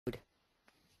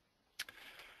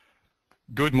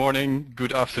Good morning,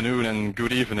 good afternoon, and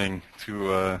good evening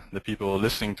to the people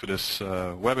listening to this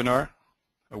webinar.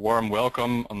 A warm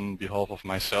welcome on behalf of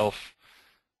myself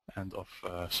and of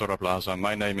Solarplaza.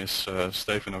 My name is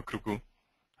Stefano Kruku.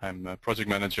 I'm a project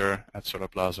manager at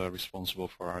Solarplaza, responsible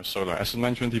for our solar asset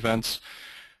management events.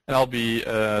 And I'll be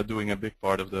doing a big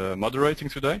part of the moderating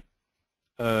today.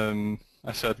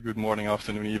 I said good morning,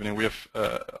 afternoon, evening. We have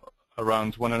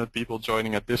around 100 people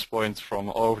joining at this point from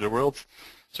all over the world.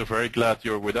 So very glad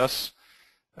you're with us.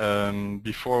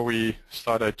 Before we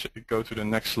start, I go to the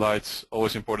next slides.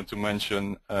 Always important to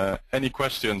mention any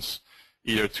questions,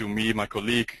 either to me, my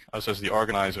colleague, us as the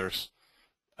organizers,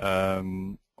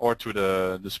 or to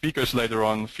the speakers later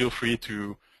on. Feel free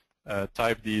to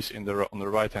type these on the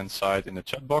right-hand side in the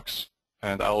chat box,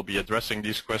 and I will be addressing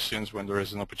these questions when there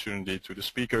is an opportunity to the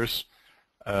speakers.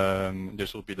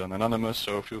 This will be done anonymous,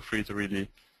 so feel free to really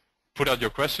put out your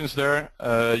questions there.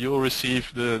 You will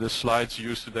receive the slides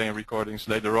used today in recordings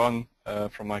later on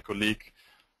from my colleague.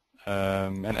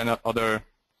 And other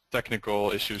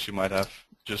technical issues you might have,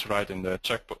 just write in the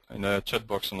chat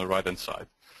box on the right-hand side.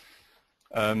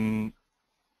 To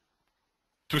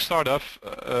start off,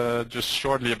 just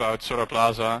shortly about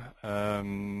Solarplaza.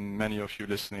 Many of you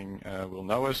listening will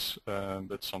know us,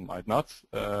 but some might not.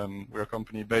 We're a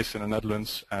company based in the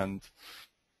Netherlands, and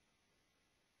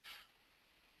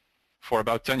for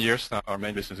about 10 years now, our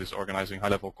main business is organizing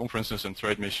high-level conferences and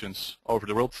trade missions over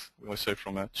the world. We always say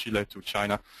from Chile to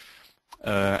China.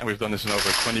 And we've done this in over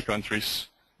 20 countries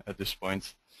at this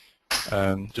point.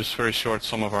 Just very short,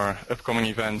 some of our upcoming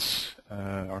events,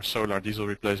 our solar diesel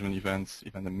replacement event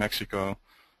in Mexico,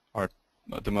 are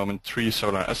at the moment 3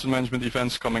 solar asset management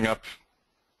events coming up,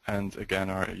 and again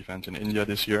our event in India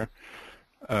this year.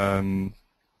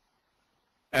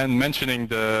 And mentioning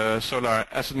the solar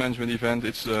asset management event,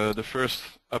 it's the first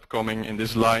upcoming in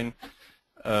this line.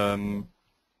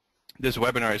 This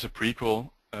webinar is a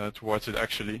prequel towards it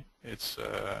actually. It's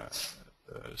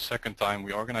the second time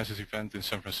we organize this event in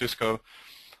San Francisco.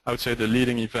 I would say the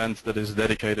leading event that is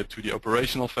dedicated to the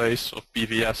operational phase of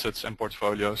PV assets and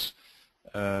portfolios,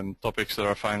 topics that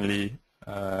are finally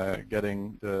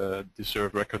getting the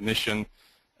deserved recognition.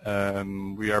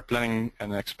 We are planning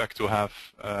and expect to have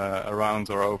around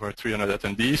or over 300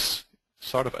 attendees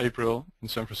start of April in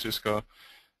San Francisco,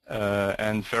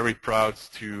 and very proud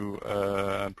to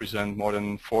present more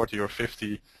than 40 or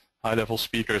 50 high-level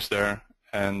speakers there,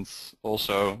 and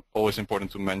also always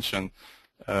important to mention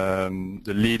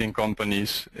the leading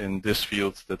companies in this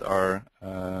field that are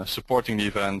supporting the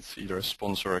event, either a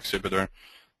sponsor or exhibitor.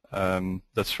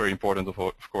 That's very important, of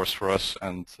course, for us,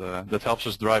 and that helps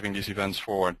us driving these events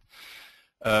forward.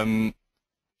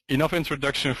 Enough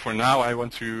introduction for now. I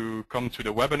want to come to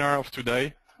the webinar of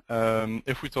today.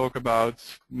 If we talk about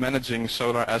managing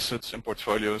solar assets and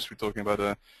portfolios, we're talking about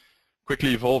a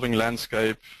quickly evolving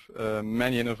landscape,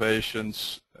 many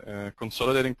innovations,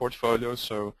 consolidating portfolios,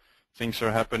 so things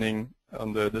are happening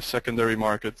on the secondary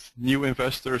market, new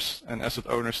investors and asset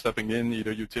owners stepping in,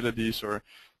 either utilities or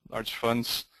large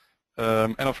funds.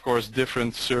 And of course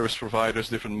different service providers,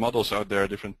 different models out there,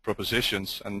 different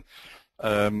propositions. And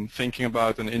thinking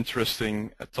about an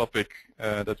interesting topic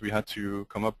that we had to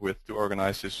come up with to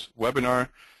organize this webinar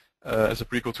as a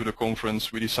prequel to the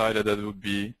conference, we decided that it would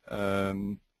be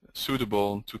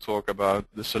suitable to talk about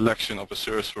the selection of a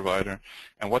service provider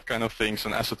and what kind of things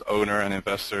an asset owner and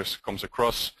investors comes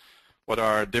across. What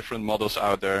are different models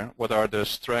out there? What are the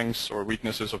strengths or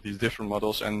weaknesses of these different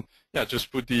models? And yeah,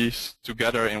 just put these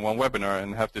together in one webinar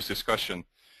and have this discussion.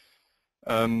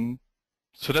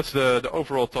 So that's the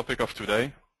overall topic of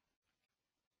today.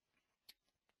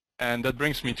 And that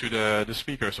brings me to the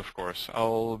speakers, of course.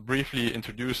 I'll briefly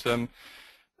introduce them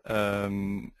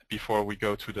before we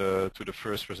go to the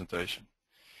first presentation.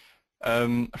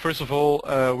 First of all,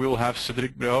 we will have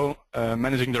Cédric Brault,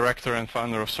 Managing Director and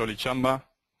founder of Solarplaza.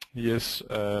 He is,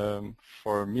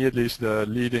 for me at least, the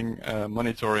leading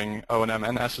monitoring O&M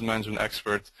and asset management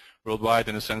expert worldwide,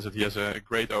 in the sense that he has a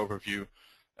great overview.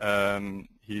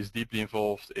 He is deeply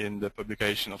involved in the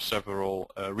publication of several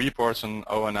reports on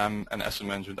O&M and asset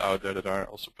management out there that are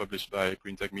also published by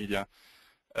Green Tech Media,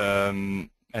 and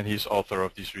he's author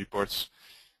of these reports.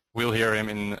 We'll hear him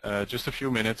in just a few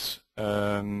minutes.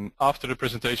 After the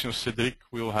presentation of Cédric,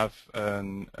 we will have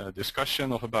a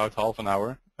discussion of about half an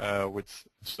hour with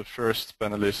the first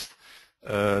panelist,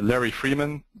 Larry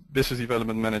Freeman, Business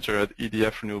Development Manager at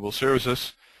EDF Renewable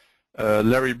Services.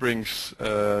 Larry brings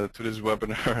to this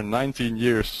webinar 19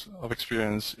 years of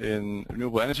experience in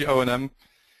renewable energy O&M,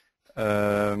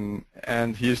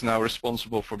 and he is now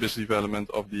responsible for business development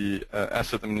of the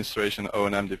Asset Administration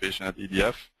O&M division at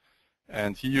EDF.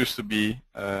 and he used to be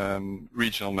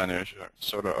regional manager,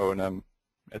 solar O&M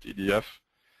at EDF.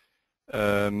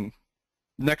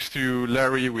 Next to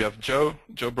Larry, we have Joe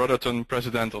Brotherton,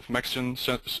 president of Maxton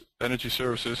Energy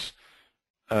Services.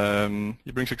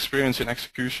 He brings experience in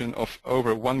execution of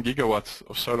over 1 gigawatt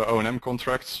of solar O&M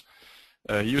contracts.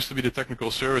 He used to be the technical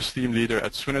service team leader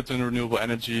at Swinnerton Renewable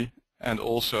Energy and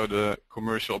also the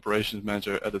commercial operations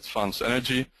manager at Advanced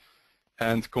Energy.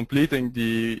 And completing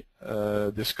the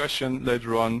discussion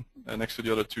later on, next to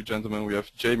the other two gentlemen, we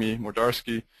have Jamie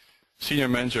Mordarski, senior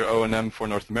manager O&M for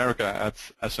North America at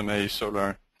SMA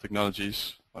Solar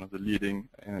Technologies, one of the leading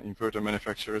inverter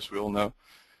manufacturers we all know.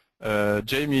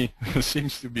 Jamie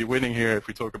seems to be winning here if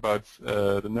we talk about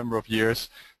the number of years.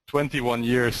 21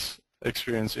 years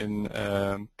experience in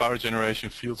power generation,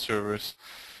 field service,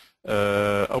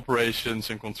 operations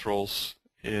and controls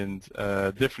in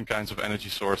different kinds of energy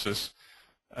sources.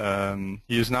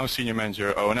 He is now senior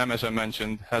manager O&M, as I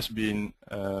mentioned, has been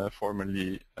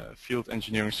formerly field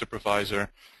engineering supervisor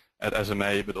at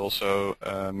SMA, but also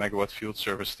megawatt field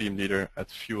service team leader at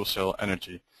Fuel Cell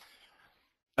Energy.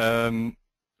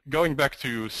 Going back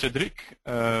to Cedric,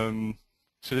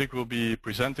 Cedric will be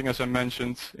presenting, as I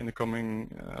mentioned, in the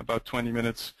coming about 20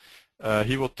 minutes.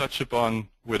 He will touch upon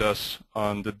with us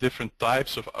on the different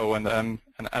types of O&M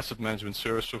and asset management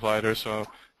service providers. So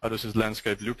how does this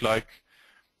landscape look like?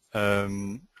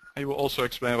 He will also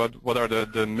explain about what are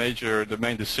the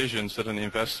main decisions that an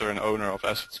investor and owner of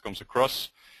assets comes across,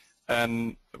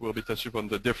 and we'll be touching upon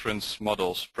the different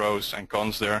models, pros and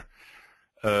cons there.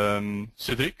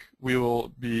 Cedric, we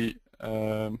will be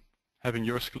having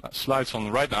your slides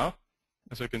on right now,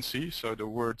 as I can see. So the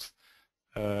word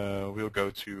will go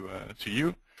to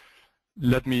you.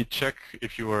 Let me check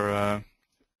if you are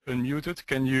unmuted.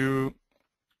 Can you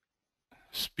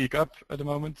speak up at the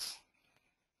moment?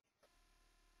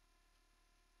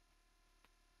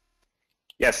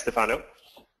 Yes, Stefano.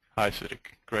 Hi,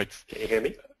 Cedric. Great. Can you hear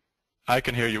me? I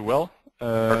can hear you well.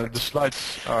 The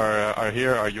slides are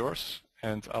here, are yours,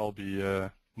 and I'll be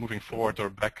moving forward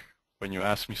or back when you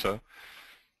ask me so.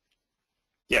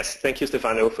 Yes, thank you,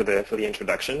 Stefano, for the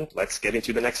introduction. Let's get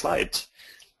into the next slide.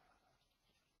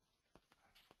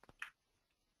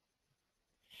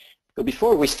 So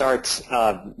before we start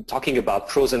talking about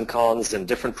pros and cons and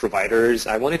different providers,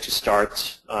 I wanted to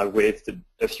start with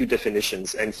a few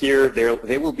definitions. And here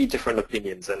there will be different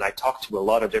opinions. And I talked to a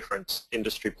lot of different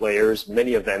industry players.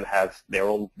 Many of them have their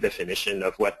own definition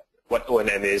of what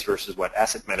O&M is versus what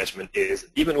asset management is.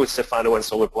 Even with Stefano and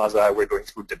Solarplaza, we're going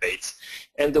through debates.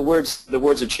 And the words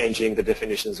are changing, the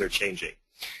definitions are changing.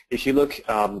 If you look,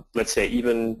 let's say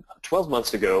even 12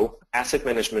 months ago, asset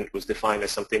management was defined as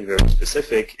something very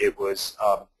specific. It was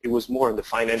more on the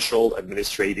financial,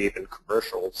 administrative, and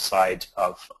commercial side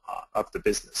of the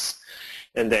business.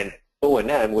 And then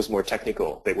O&M was more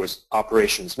technical. There was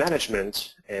operations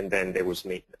management, and then there was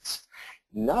maintenance.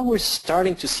 Now we're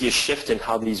starting to see a shift in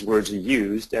how these words are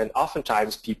used, and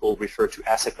oftentimes people refer to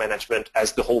asset management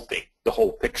as the whole thing, the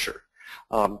whole picture.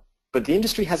 But the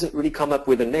industry hasn't really come up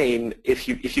with a name. If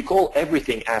you call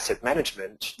everything asset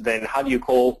management, then how do you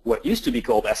call what used to be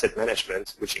called asset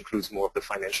management, which includes more of the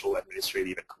financial,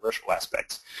 administrative, and commercial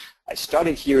aspects? I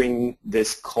started hearing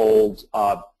this called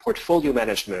portfolio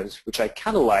management, which I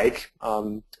kind of like,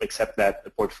 except that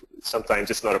sometimes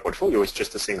it's not a portfolio, it's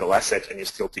just a single asset, and you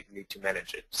still need to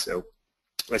manage it. So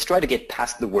let's try to get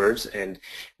past the words and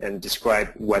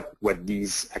describe what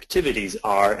these activities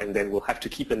are, and then we'll have to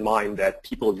keep in mind that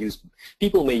people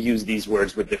may use these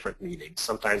words with different meanings,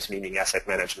 sometimes meaning asset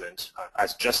management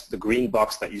as just the green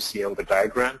box that you see on the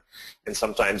diagram, and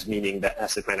sometimes meaning that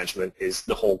asset management is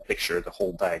the whole picture, the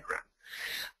whole diagram.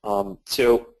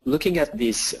 So looking at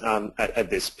this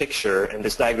picture, and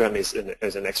this diagram is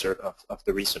an excerpt of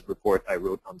the recent report I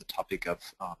wrote on the topic of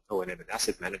O&M and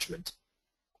asset management.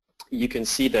 You can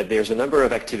see that there's a number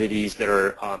of activities that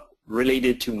are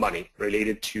related to money,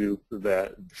 related to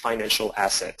the financial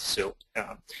assets. So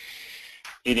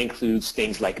it includes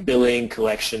things like billing,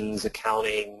 collections,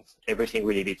 accounting, everything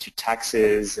related to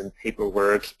taxes and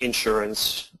paperwork,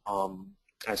 insurance,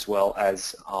 as well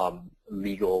as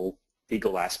legal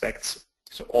aspects.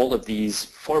 So all of these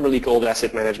formerly called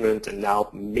asset management and now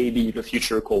maybe in the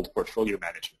future called portfolio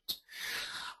management.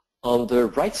 On the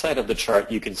right side of the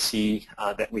chart, you can see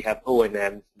that we have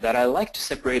O&M that I like to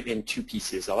separate in two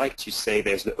pieces. I like to say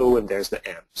there's the O and there's the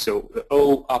M. So the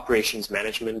O, operations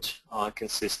management,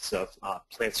 consists of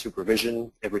plant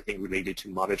supervision, everything related to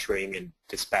monitoring and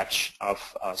dispatch of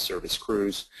service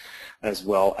crews, as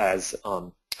well as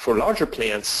for larger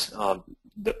plants,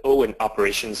 the O in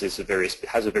operations has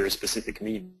a very specific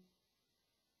meaning.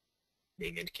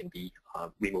 lightning. It can be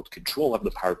remote control of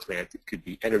the power plant. It could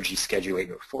be energy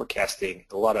scheduling or forecasting,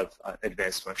 a lot of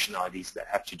advanced functionalities that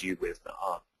have to do with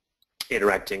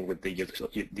interacting with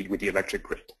the electric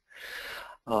grid.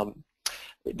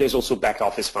 There's also back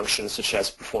office functions such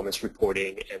as performance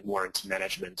reporting and warranty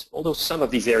management, although some of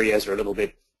these areas are a little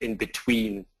bit in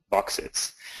between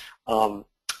boxes.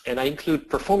 And I include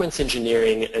performance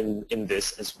engineering in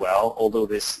this as well, although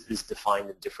this is defined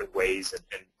in different ways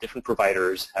and different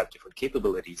providers have different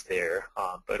capabilities there.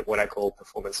 But what I call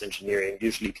performance engineering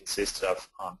usually consists of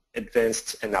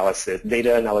advanced analysis,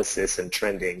 data analysis and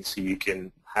trending, so you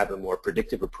can have a more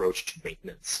predictive approach to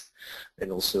maintenance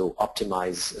and also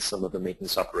optimize some of the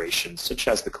maintenance operations, such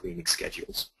as the cleaning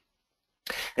schedules.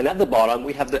 And at the bottom,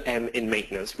 we have the M in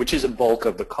maintenance, which is a bulk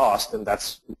of the cost, and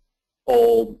that's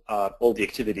all the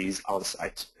activities on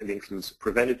site. It includes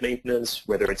preventive maintenance,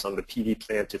 whether it's on the PV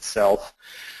plant itself.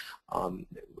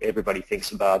 Everybody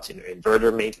thinks about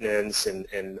inverter maintenance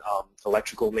and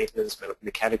electrical maintenance,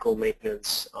 mechanical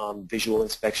maintenance, visual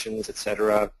inspections,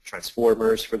 etc.,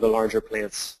 transformers for the larger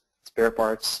plants, spare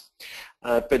parts.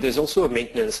 But there's also a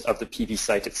maintenance of the PV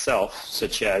site itself,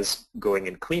 such as going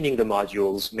and cleaning the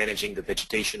modules, managing the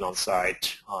vegetation on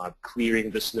site, clearing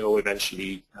the snow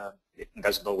eventually. It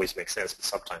doesn't always make sense, but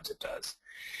sometimes it does.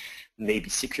 Maybe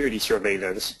security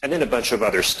surveillance, and then a bunch of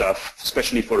other stuff,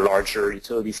 especially for larger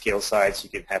utility scale sites.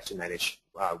 You can have to manage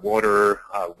water,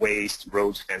 waste,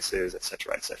 roads, fences,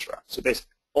 etc., etc. So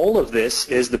all of this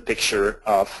is the picture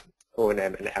of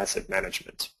O&M and asset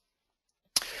management.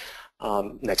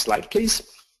 Next slide, please.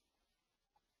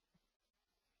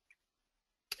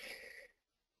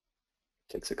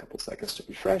 Takes a couple seconds to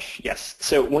refresh. Yes.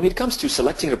 So when it comes to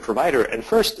selecting a provider and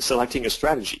first selecting a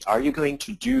strategy, are you going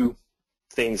to do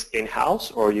things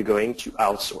in-house or are you going to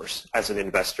outsource as an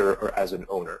investor or as an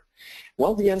owner?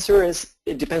 Well, the answer is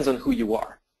it depends on who you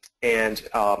are. And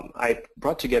I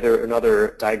brought together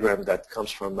another diagram that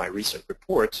comes from my recent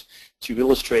report to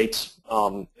illustrate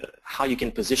how you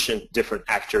can position different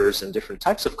actors and different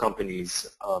types of companies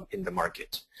in the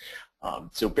market.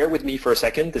 So bear with me for a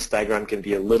second. This diagram can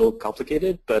be a little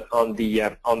complicated, but on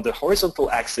the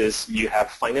horizontal axis, you have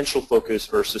financial focus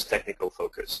versus technical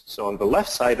focus. So on the left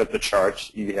side of the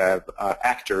chart, you have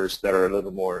actors that are a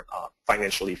little more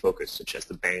financially focused, such as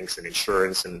the banks and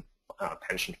insurance and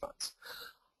pension funds.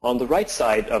 On the right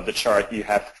side of the chart, you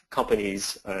have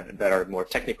companies that are more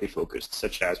technically focused,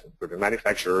 such as inverter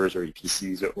manufacturers or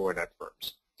EPCs or O&M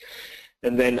firms.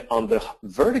 And then on the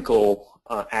vertical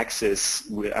axis,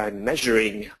 I'm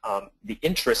measuring the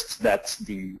interests that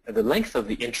the length of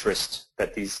the interest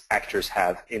that these actors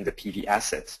have in the PV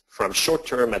assets, from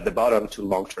short-term at the bottom to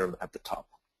long-term at the top.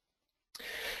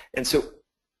 And so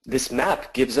this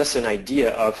map gives us an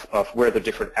idea of where the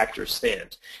different actors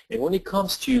stand. And when it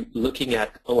comes to looking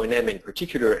at O&M in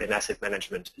particular and asset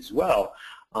management as well,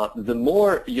 the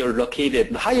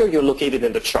higher you're located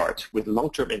in the chart with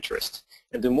long-term interest,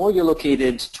 and the more you're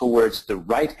located towards the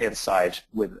right-hand side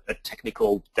with a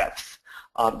technical depth,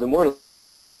 the more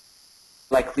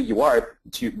likely you are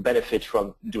to benefit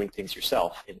from doing things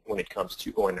yourself when it comes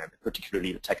to O&M,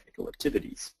 particularly the technical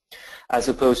activities. As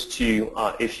opposed to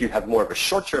if you have more of a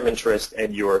short-term interest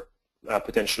and you're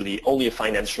potentially only a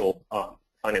financial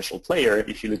player,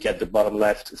 if you look at the bottom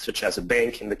left, such as a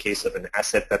bank in the case of an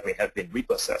asset that may have been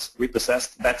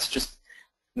repossessed, that's just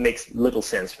makes little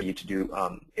sense for you to do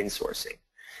insourcing.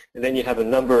 And then you have a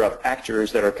number of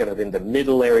actors that are kind of in the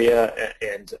middle area,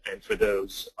 and for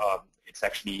those, it's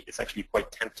actually quite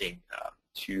tempting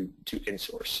to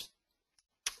insource.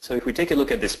 So if we take a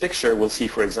look at this picture, we'll see,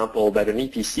 for example, that an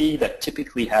EPC that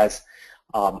typically has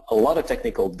a lot of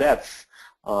technical depth,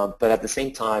 but at the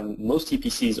same time, most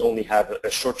EPCs only have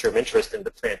a short-term interest in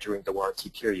the plant during the warranty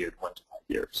period, 1 to 5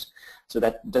 years. So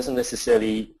that doesn't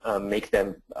necessarily make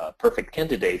them perfect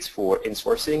candidates for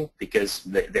insourcing because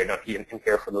they're not in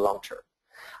here for the long term.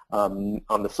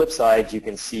 On the flip side, you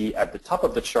can see at the top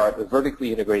of the chart a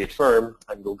vertically integrated firm,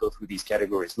 and we'll go through these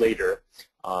categories later,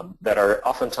 that are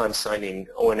oftentimes signing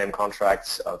O&M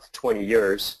contracts of 20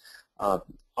 years,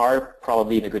 are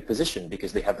probably in a good position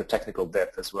because they have the technical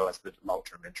depth as well as the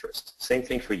long-term interest. Same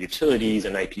thing for utilities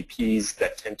and IPPs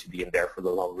that tend to be in there for the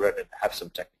long run and have some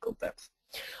technical depth.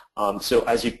 So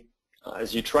as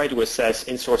you try to assess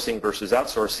insourcing versus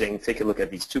outsourcing, take a look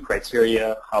at these two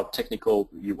criteria, how technical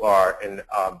you are and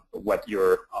what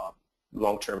your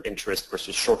long-term interest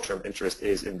versus short-term interest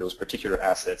is in those particular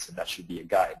assets, and that should be a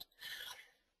guide.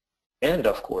 And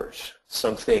of course,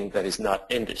 something that is not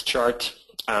in this chart,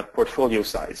 portfolio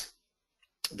size.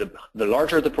 The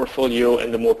larger the portfolio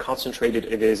and the more concentrated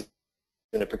it is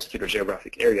in a particular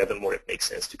geographic area, the more it makes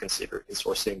sense to consider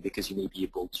insourcing, because you may be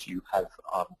able to have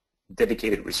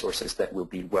dedicated resources that will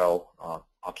be well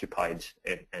occupied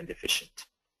and efficient.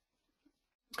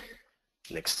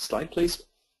 Next slide, please.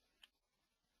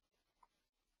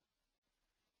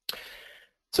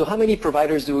 So how many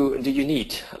providers do you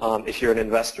need if you're an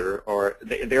investor? Or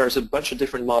there's a bunch of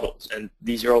different models, and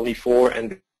these are only 4,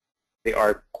 and they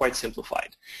are quite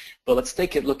simplified. But let's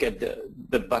take a look at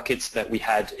the buckets that we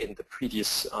had in the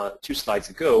previous 2 slides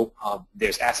ago.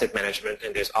 There's asset management,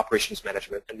 and there's operations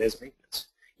management, and there's maintenance.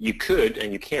 You could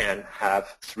and you can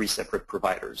have 3 separate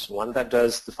providers. One that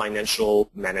does the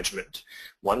financial management,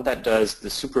 one that does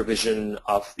the supervision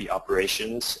of the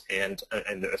operations, and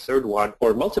a third one,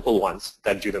 or multiple ones,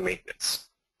 that do the maintenance.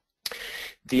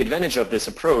 The advantage of this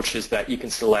approach is that you can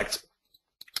select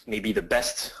maybe the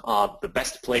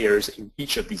best players in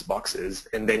each of these boxes,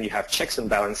 and then you have checks and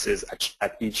balances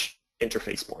at each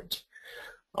interface point.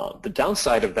 The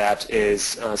downside of that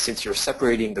is since you're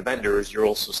separating the vendors, you're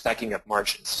also stacking up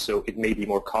margins, so it may be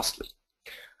more costly.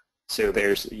 So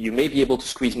you may be able to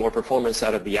squeeze more performance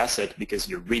out of the asset because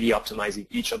you're really optimizing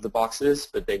each of the boxes,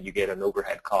 but then you get an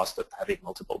overhead cost of having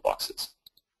multiple boxes.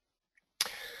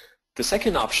 The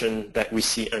second option that we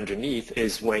see underneath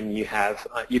is when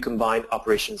you combine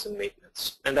operations and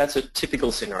maintenance, and that's a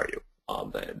typical scenario.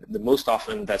 The most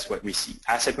often that's what we see.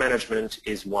 Asset management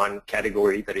is one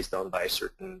category that is done by a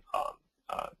certain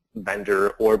vendor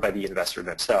or by the investor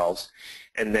themselves,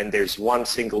 and then there's one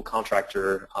single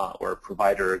contractor or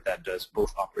provider that does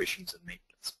both operations and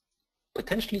maintenance.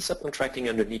 Potentially subcontracting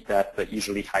underneath that, but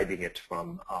usually hiding it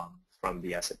from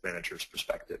the asset manager's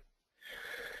perspective.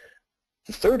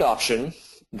 The third option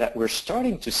that we're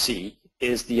starting to see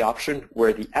is the option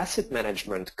where the asset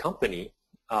management company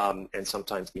and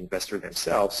sometimes the investor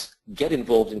themselves get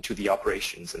involved into the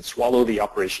operations and swallow the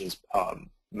operations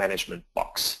management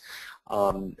box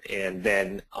and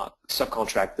then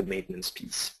subcontract the maintenance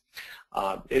piece.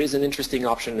 It is an interesting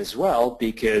option as well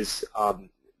because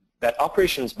that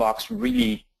operations box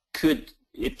really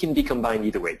it can be combined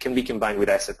either way. It can be combined with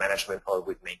asset management or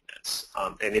with maintenance.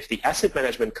 And if the asset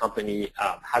management company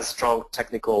has strong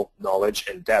technical knowledge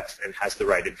and depth and has the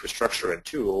right infrastructure and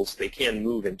tools, they can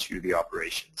move into the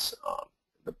operations,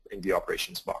 in the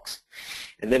operations box.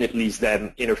 And then it leaves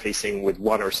them interfacing with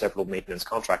one or several maintenance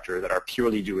contractors that are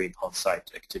purely doing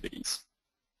on-site activities.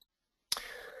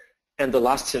 And the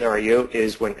last scenario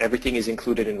is when everything is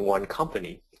included in one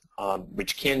company.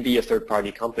 Which can be a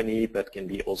third-party company, but can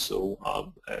be also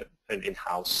an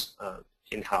in-house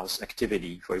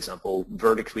activity. For example,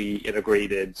 vertically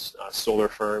integrated solar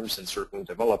firms and certain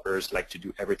developers like to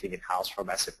do everything in-house, from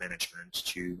asset management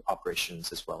to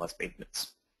operations as well as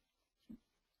maintenance.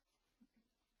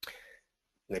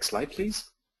 Next slide,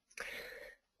 please.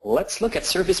 Let's look at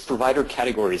service provider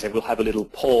categories, and we'll have a little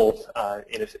poll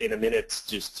in a minute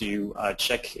just to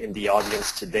check in the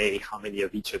audience today how many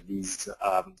of each of these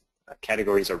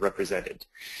categories are represented.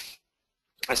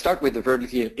 I start with the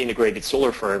vertically integrated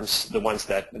solar firms, the ones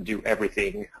that do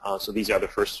everything. So these are the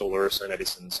First Solar, Sun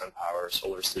Edison, SunPower,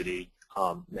 SolarCity.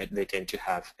 They tend to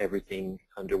have everything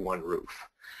under one roof.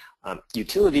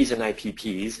 Utilities and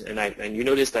IPPs, and you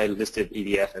noticed I listed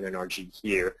EDF and NRG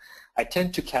here. I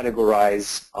tend to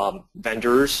categorize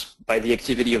vendors by the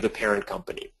activity of the parent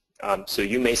company. So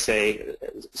you may say,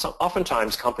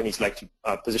 oftentimes companies like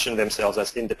to position themselves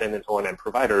as independent O&M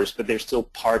providers, but they're still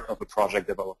part of a project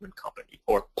development company,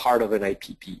 or part of an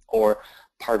IPP, or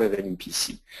part of an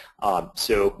EPC.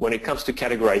 So when it comes to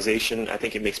categorization, I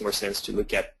think it makes more sense to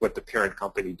look at what the parent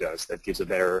company does. That gives a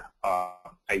better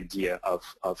idea of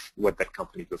what that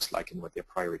company looks like and what their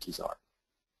priorities are.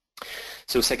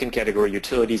 So second category,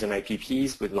 utilities and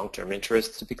IPPs with long-term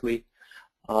interests typically.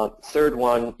 Third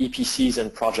one, EPCs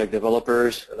and project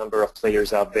developers, a number of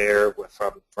players out there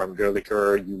from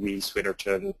Gerlicher, UE,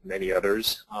 Swinnerton, many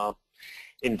others.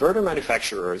 Inverter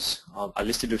manufacturers, I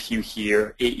listed a few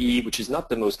here. AE, which is not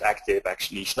the most active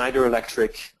actually. Schneider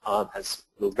Electric has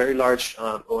a very large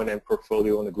O&M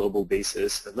portfolio on a global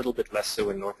basis, a little bit less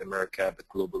so in North America, but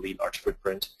globally large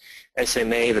footprint.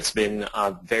 SMA, that's been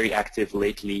very active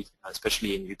lately,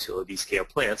 especially in utility scale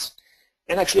plants.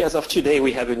 And actually, as of today,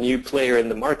 we have a new player in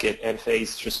the market.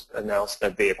 Enphase just announced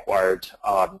that they acquired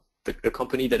the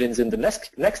company that is in the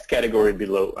next category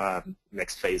below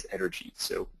Next Phase Energy.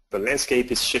 So the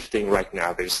landscape is shifting right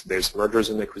now. There's mergers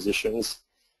and acquisitions,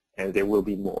 and there will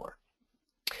be more.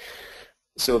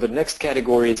 So the next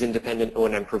category is independent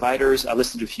O&M providers. I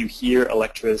listed a few here.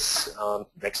 Electris,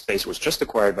 Next Phase was just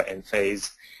acquired by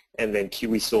Enphase. and then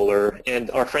QE Solar.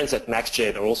 And our friends at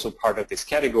MaxGen are also part of this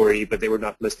category, but they were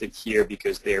not listed here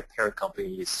because their parent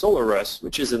company is SolarUs,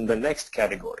 which is in the next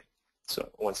category. So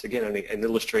once again, an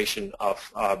illustration of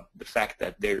the fact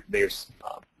that there's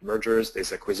mergers,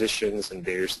 there's acquisitions, and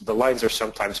the lines are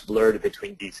sometimes blurred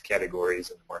between these categories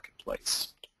in the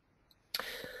marketplace.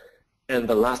 And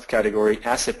the last category,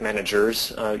 asset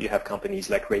managers, you have companies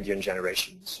like Radiant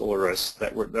Generation, SolarUs,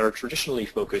 that are traditionally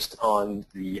focused on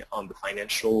the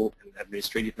financial and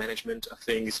administrative management of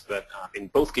things, but in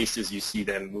both cases you see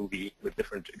them moving with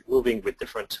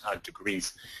different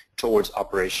degrees towards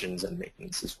operations and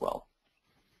maintenance as well.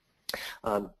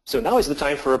 So now is the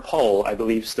time for a poll. I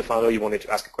believe, Stefano, you wanted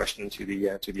to ask a question to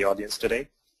the audience today.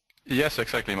 Yes,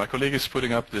 exactly. My colleague is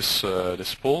putting up this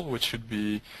this poll, which should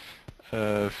be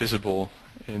visible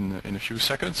in a few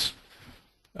seconds.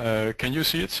 Can you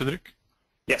see it, Cedric?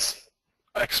 Yes.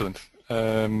 Excellent.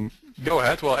 Go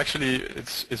ahead. Well, actually,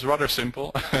 it's rather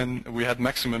simple, and we had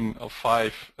maximum of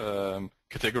 5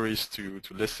 categories to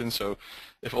list in. So,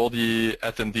 if all the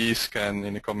attendees can,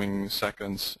 in the coming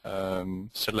seconds,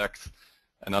 select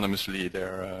anonymously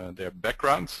their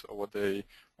background or what they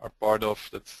are part of,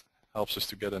 that helps us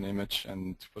to get an image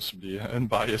and possibly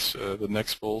unbias the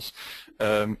next polls.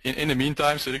 In the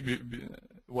meantime, Cedric,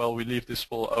 while we leave this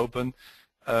poll open,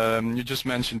 you just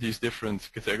mentioned these different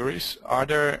categories. Are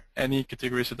there any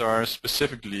categories that are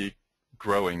specifically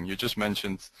growing? You just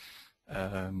mentioned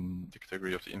the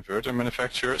category of the inverter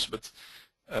manufacturers, but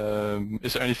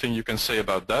is there anything you can say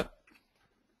about that?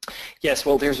 Yes,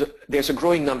 well, there's a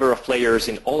growing number of players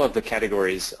in all of the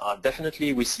categories.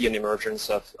 Definitely we see an emergence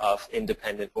of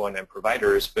independent O&M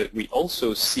providers, but we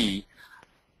also see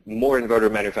more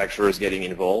inverter manufacturers getting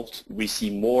involved. We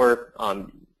see more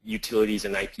utilities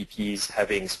and IPPs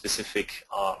having specific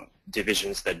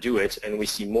divisions that do it, and we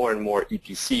see more and more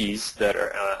EPCs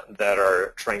that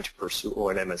are trying to pursue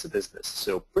O&M as a business.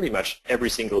 So pretty much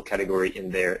every single category in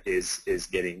there is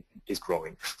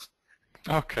growing.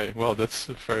 Okay, well, that's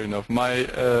fair enough.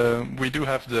 We do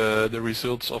have the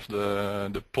results of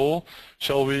the poll.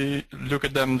 Shall we look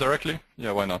at them directly?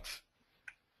 Yeah, why not?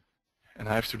 And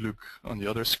I have to look on the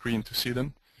other screen to see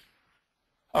them.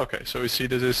 Okay, so we see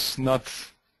this is not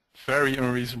very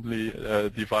unreasonably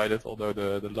divided, although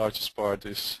the largest part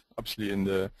is obviously in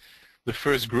the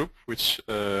first group, which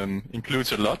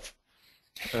includes a lot.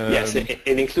 Yes, it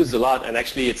includes a lot, and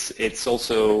actually it's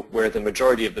also where the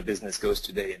majority of the business goes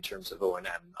today in terms of O&M.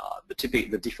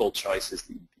 The default choice is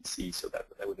the EPC, so that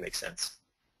would make sense.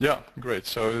 Yeah, great.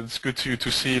 So it's good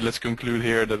to see. Let's conclude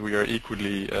here that we are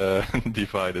equally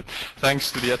divided.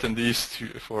 Thanks to the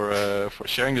attendees for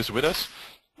sharing this with us.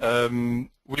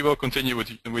 We will continue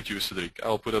with you, Cedric.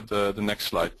 I'll put up the next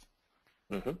slide.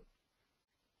 Mm-hmm.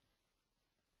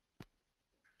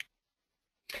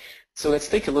 So let's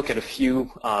take a look at a few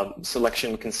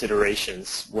selection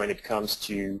considerations when it comes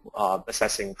to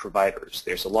assessing providers.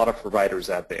 There's a lot of providers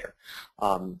out there.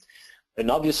 An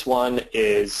obvious one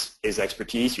is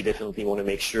expertise. You definitely want to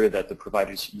make sure that the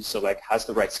providers you select has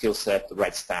the right skill set, the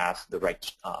right staff, the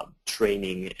right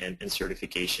training and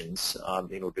certifications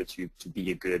in order to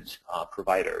be a good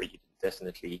provider. You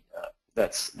definitely,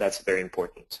 that's very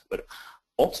important. But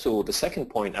also, the second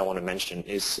point I want to mention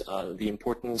is the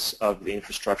importance of the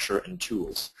infrastructure and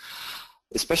tools.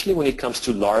 Especially when it comes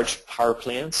to large power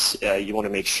plants, you want to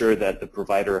make sure that the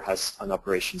provider has an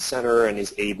operations center and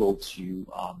is able to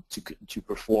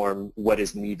perform what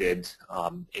is needed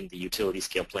in the utility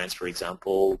scale plants, for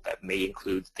example. That may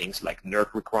include things like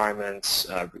NERC requirements,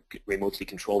 remotely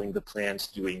controlling the plant,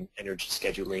 doing energy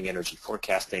scheduling, energy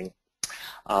forecasting.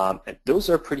 And those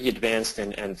are pretty advanced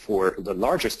and for the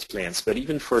largest plants, but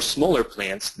even for smaller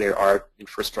plants, there are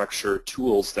infrastructure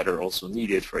tools that are also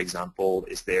needed. For example,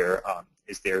 is there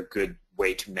a good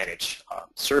way to manage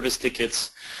service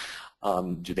tickets?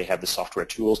 Do they have the software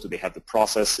tools? Do they have the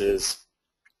processes?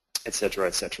 Et cetera,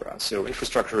 et cetera. So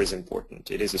infrastructure is important.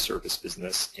 It is a service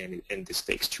business, and this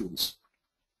takes tools.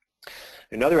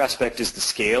 Another aspect is the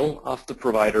scale of the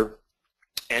provider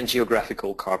and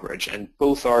geographical coverage, and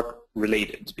both are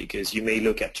related because you may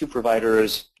look at two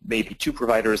providers, maybe two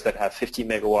providers that have 50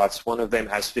 megawatts. One of them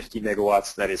has 50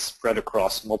 megawatts that is spread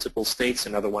across multiple states.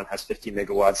 Another one has 50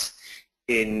 megawatts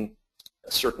in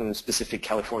certain specific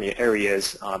California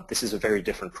areas. This is a very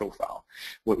different profile.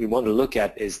 What we want to look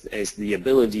at is the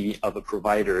ability of a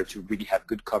provider to really have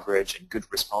good coverage and good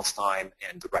response time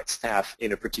and the right staff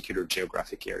in a particular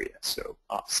geographic area. So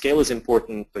scale is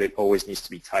important, but it always needs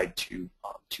to be tied to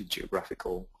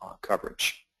geographical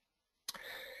coverage.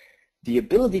 The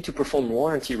ability to perform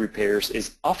warranty repairs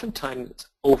is oftentimes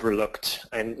overlooked.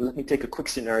 And let me take a quick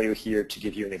scenario here to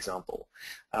give you an example.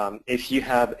 If you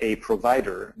have a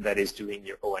provider that is doing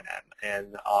your O&M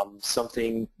and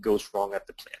something goes wrong at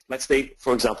the plant, let's take,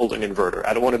 for example, an inverter.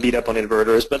 I don't want to beat up on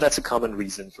inverters, but that's a common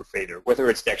reason for failure. Whether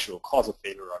it's the actual cause of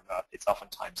failure or not, it's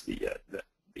oftentimes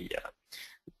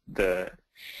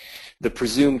the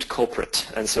presumed culprit.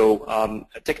 And so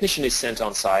a technician is sent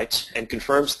on site and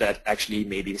confirms that actually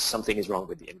maybe something is wrong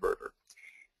with the inverter.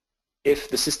 If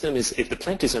the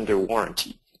plant is under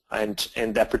warranty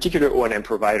and that particular O&M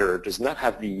provider does not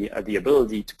have the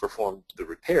ability to perform the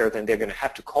repair, then they're going to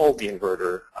have to call the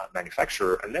inverter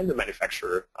manufacturer, and then the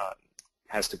manufacturer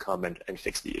has to come and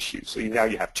fix the issue. So now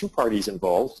you have two parties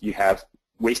involved. You have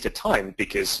wasted time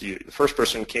because the first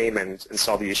person came and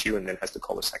saw the issue and then has to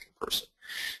call a second person.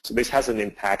 So this has an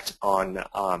impact on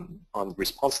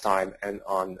response time and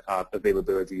on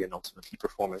availability and ultimately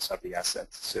performance of the asset.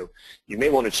 So you may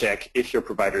want to check if your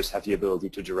providers have the ability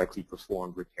to directly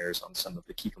perform repairs on some of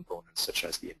the key components, such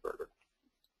as the inverter.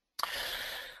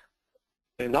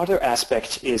 Another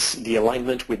aspect is the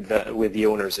alignment with the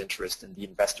owner's interest and the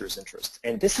investor's interest.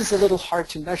 And this is a little hard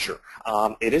to measure.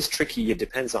 It is tricky. It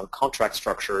depends on contract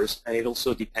structures, and it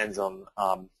also depends on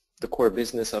the core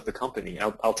business of the company.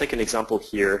 I'll take an example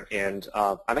here, and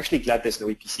I'm actually glad there's no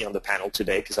EPC on the panel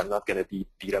today because I'm not going to be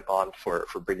beat up on for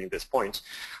bringing this point.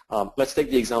 Let's take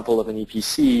the example of an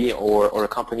EPC or a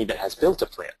company that has built a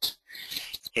plant.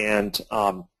 And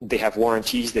they have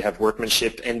warranties, they have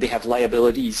workmanship, and they have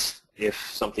liabilities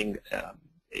if something,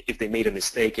 if they made a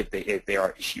mistake, if there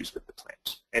are issues with the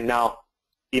plant. And now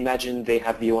imagine they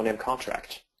have the O&M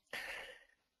contract.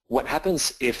 What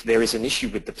happens if there is an issue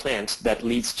with the plant that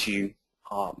leads to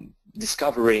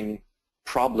discovering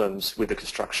problems with the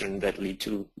construction that lead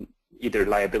to either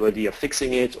liability of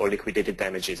fixing it or liquidated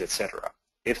damages, etc.?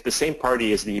 If the same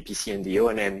party is the EPC and the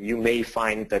O&M, you may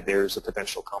find that there's a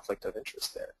potential conflict of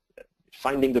interest there.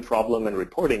 Finding the problem and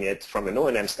reporting it from an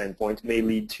O&M standpoint may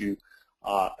lead to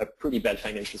a pretty bad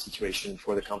financial situation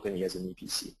for the company as an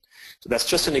EPC. So that's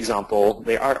just an example.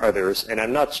 There are others, and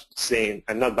I'm not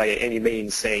by any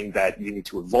means saying that you need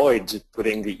to avoid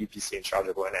putting the EPC in charge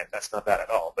of O&M. That's not that at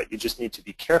all. But you just need to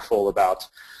be careful about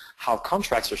how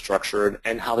contracts are structured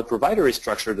and how the provider is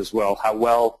structured as well, how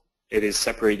well it is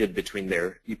separated between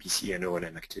their EPC and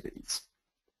O&M activities.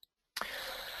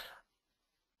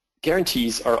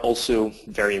 Guarantees are also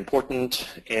very important,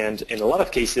 and in a lot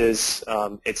of cases,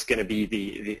 it's going to be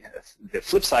the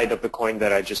flip side of the coin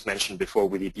that I just mentioned before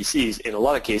with EPCs. In a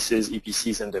lot of cases,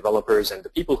 EPCs and developers and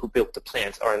the people who built the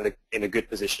plant are in a good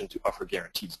position to offer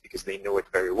guarantees because they know it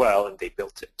very well and they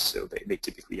built it. So they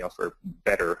typically offer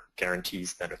better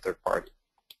guarantees than a third party.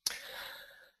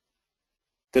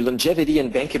 The longevity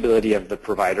and bankability of the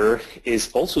provider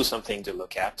is also something to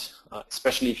look at,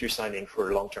 especially if you're signing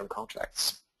for long-term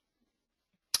contracts.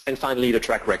 And finally, the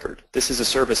track record. This is a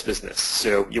service business,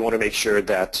 so you want to make sure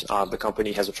that the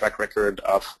company has a track record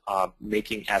of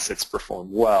making assets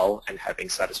perform well and having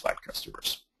satisfied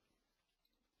customers.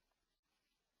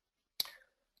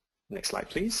 Next slide,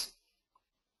 please.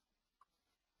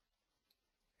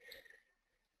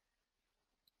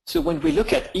 So when we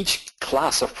look at each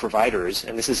class of providers,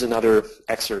 and this is another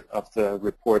excerpt of the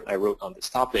report I wrote on this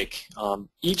topic,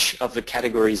 each of the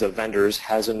categories of vendors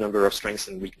has a number of strengths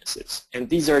and weaknesses. And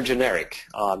these are generic.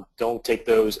 Don't take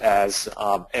those as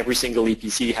every single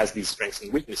EPC has these strengths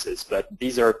and weaknesses, but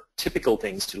these are typical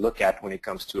things to look at when it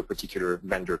comes to a particular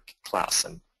vendor class.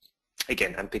 And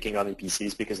again, I'm picking on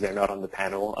EPCs because they're not on the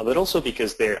panel, but also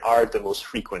because they are the most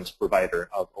frequent provider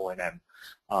of O&M.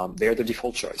 They're the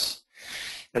default choice.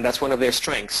 And that's one of their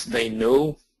strengths. They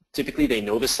know, typically they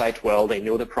know the site well, they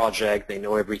know the project, they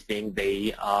know everything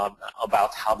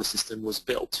about how the system was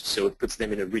built. So it puts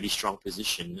them in a really strong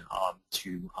position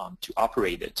to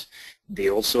operate it. They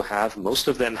also have, most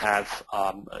of them have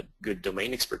a good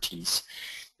domain expertise.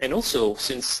 And also,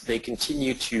 since they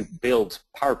continue to build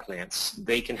power plants,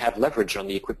 they can have leverage on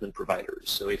the equipment providers.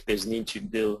 So if there's need to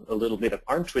do a little bit of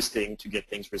arm twisting to get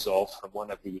things resolved from one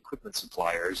of the equipment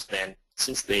suppliers, then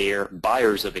since they're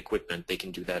buyers of equipment, they can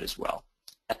do that as well,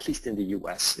 at least in the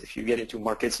US. If you get into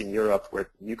markets in Europe where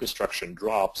new construction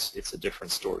drops, it's a different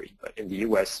story. But in the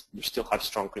US, you still have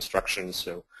strong construction,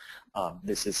 so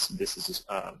this is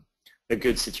a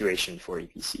good situation for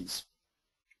EPCs.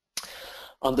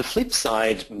 On the flip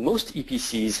side, most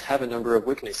EPCs have a number of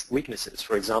weaknesses.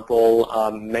 For example,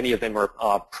 many of them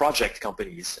are project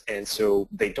companies, and so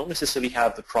they don't necessarily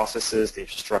have the processes, the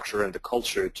infrastructure, and the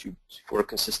culture for a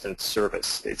consistent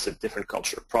service. It's a different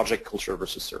culture, project culture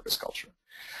versus service culture.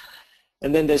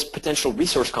 And then there's potential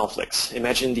resource conflicts.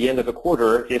 Imagine the end of a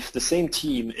quarter, if the same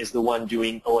team is the one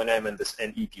doing O&M and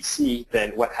EPC,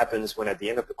 then what happens when at the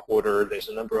end of the quarter there's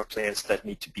a number of plants that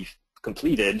need to be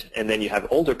completed, and then you have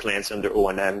older plants under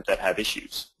O&M that have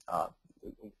issues.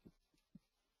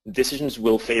 Decisions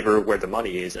will favor where the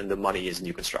money is, and the money is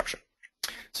new construction.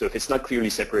 So if it's not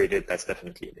clearly separated, that's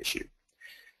definitely an issue.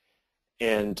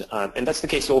 And that's the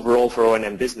case overall for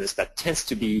O&M business. That tends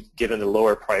to be given a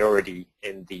lower priority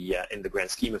in the grand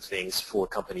scheme of things for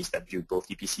companies that do both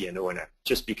EPC and O&M,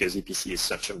 just because EPC is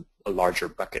such a larger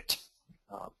bucket.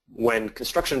 When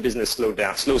construction business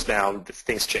slows down,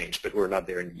 things change, but we're not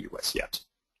there in the U.S. yet.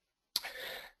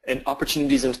 And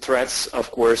opportunities and threats, of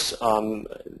course,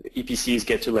 EPCs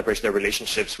get to leverage their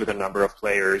relationships with a number of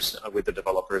players, with the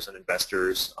developers and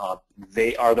investors.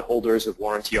 They are the holders of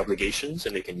warranty obligations,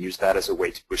 and they can use that as a way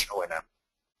to push O&M.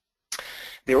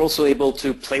 They're also able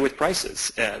to play with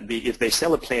prices. If they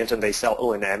sell a plant and they sell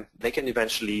O&M, they can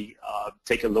eventually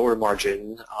take a lower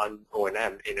margin on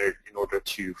O&M in order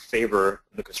to favor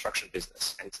the construction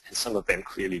business, and some of them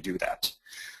clearly do that.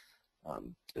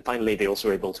 And finally, they're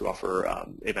also able to offer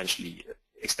eventually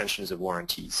extensions of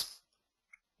warranties.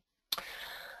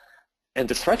 And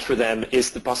the threat for them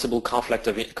is the possible conflict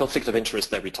of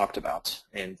interest that we talked about,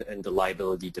 and the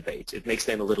liability debate. It makes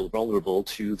them a little vulnerable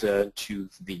to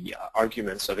the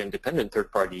arguments of independent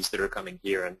third parties that are coming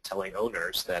here and telling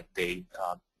owners that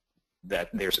that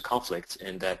there's a conflict,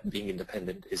 and that being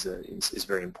independent is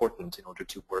very important in order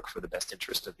to work for the best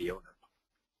interest of the owner.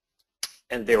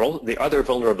 And the other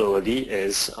vulnerability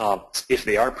is if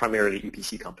they are primarily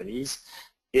EPC companies,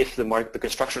 if the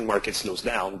construction market slows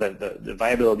down, then the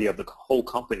viability of the whole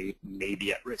company may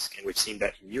be at risk. And we've seen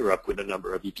that in Europe with a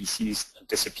number of EPCs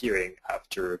disappearing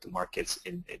after the markets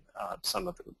in some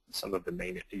of the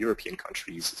main European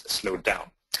countries slowed down,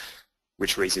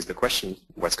 which raises the question,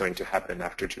 what's going to happen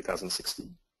after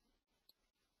 2016?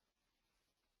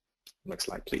 Next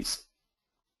slide, please.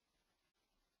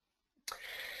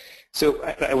 So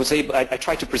I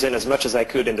tried to present as much as I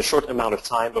could in the short amount of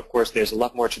time. Of course, there's a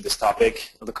lot more to this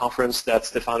topic. The conference that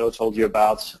Stefano told you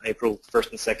about, April 1st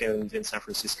and 2nd in San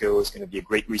Francisco, is going to be a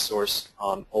great resource.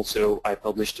 Also, I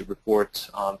published a report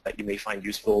that you may find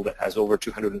useful that has over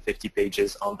 250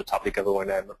 pages on the topic of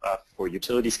O&M for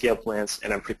utility scale plants,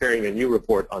 and I'm preparing a new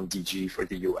report on DG for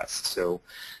the US. So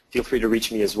feel free to reach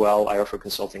me as well. I offer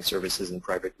consulting services and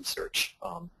private research,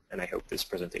 and I hope this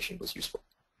presentation was useful.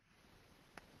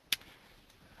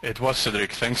 It was,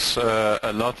 Cedric. Thanks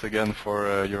a lot again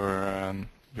for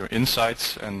your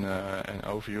insights and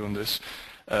overview on this.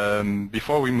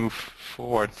 Before we move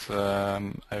forward, I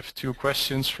have two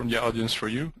questions from the audience for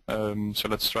you. So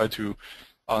let's try to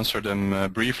answer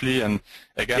them briefly. And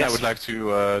again, yes. I would like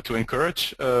to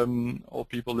encourage all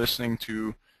people listening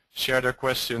to share their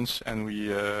questions, and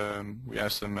we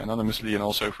ask them anonymously. And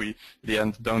also, if we, at the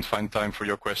end, don't find time for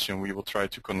your question, we will try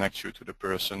to connect you to the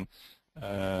person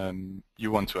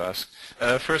you want to ask.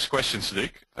 First question,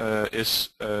 Cedric, is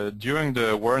during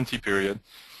the warranty period,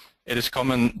 it is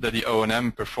common that the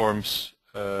O&M performs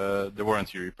the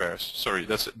warranty repairs. Sorry,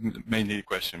 that's mainly the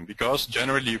question. Because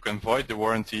generally you can void the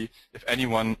warranty if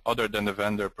anyone other than the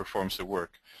vendor performs the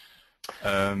work.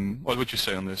 What would you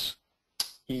say on this?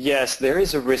 Yes, there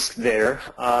is a risk there,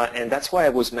 and that's why I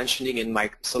was mentioning in my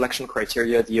selection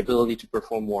criteria the ability to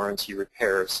perform warranty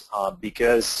repairs,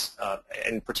 because,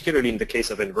 and particularly in the case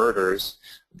of inverters,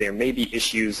 there may be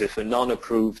issues if a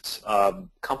non-approved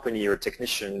company or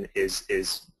technician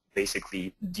is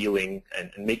basically dealing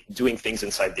and doing things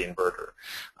inside the inverter.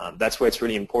 That's why it's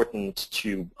really important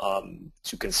to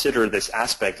consider this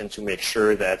aspect and to make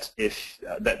sure that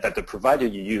that the provider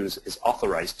you use is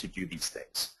authorized to do these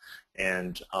things.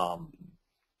 And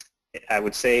I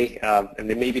would say, and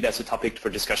maybe that's a topic for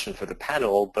discussion for the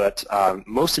panel, but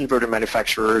most inverter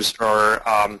manufacturers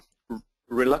are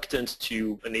reluctant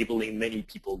to enabling many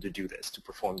people to do this, to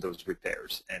perform those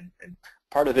repairs. And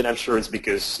part of it, I'm sure, is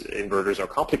because inverters are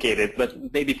complicated,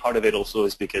 but maybe part of it also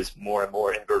is because more and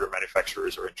more inverter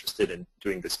manufacturers are interested in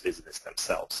doing this business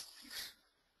themselves.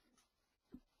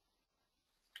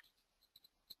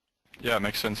 Yeah,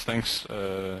 makes sense. Thanks,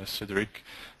 Cedric.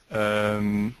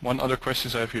 One other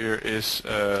question I have here is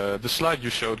the slide you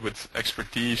showed with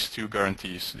expertise to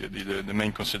guarantees, the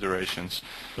main considerations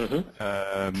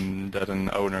that an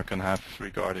owner can have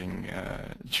regarding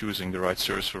choosing the right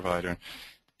service provider.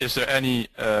 Is there any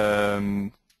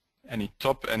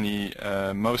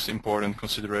most important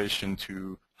consideration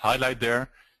to highlight there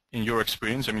in your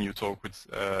experience? I mean, you talk with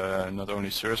not only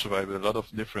service provider, but a lot of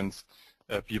different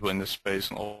people in this space,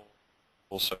 and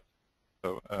also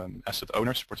asset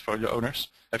owners, portfolio owners.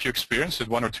 Have you experienced that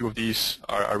one or two of these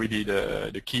are really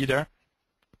the key there?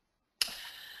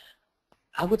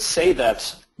 I would say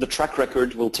that the track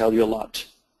record will tell you a lot.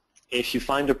 If you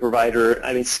find a provider,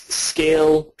 I mean,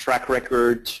 scale, track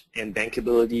record, and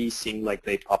bankability seem like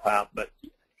they pop out, but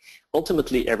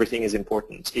ultimately everything is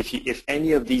important. If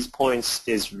any of these points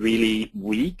is really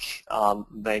weak,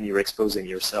 then you're exposing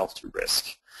yourself to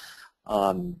risk.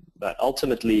 But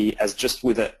ultimately, as just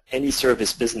with any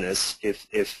service business,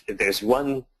 if there's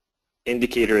one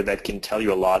indicator that can tell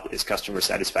you a lot, is customer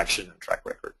satisfaction and track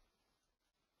record.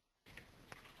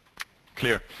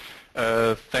 Clear.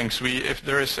 Thanks. If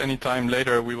there is any time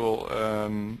later, we will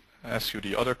ask you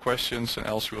the other questions, and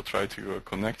else we'll try to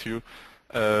connect you.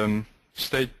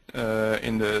 Stay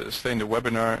in the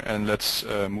webinar, and let's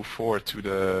move forward to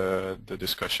the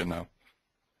discussion now.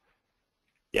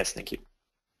 Yes, thank you.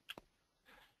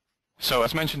 So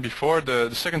as mentioned before, the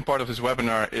second part of this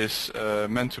webinar is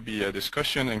meant to be a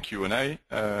discussion and Q&A,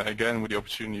 again with the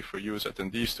opportunity for you as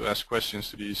attendees to ask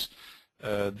questions to these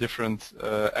different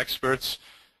experts.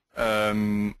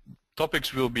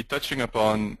 Topics we'll be touching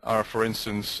upon are, for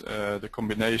instance, the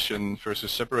combination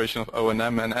versus separation of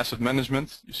O&M and asset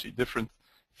management. You see different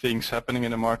things happening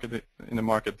in the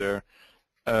market there.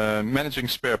 Managing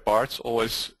spare parts,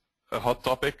 always a hot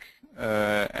topic,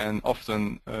 and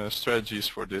often strategies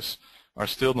for this are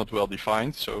still not well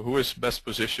defined. So who is best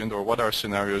positioned, or what are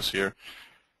scenarios here?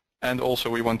 And also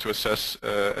we want to assess,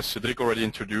 as Cedric already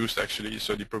introduced actually,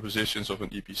 so the propositions of an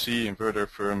EPC, inverter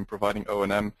firm providing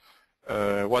O&M.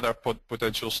 What are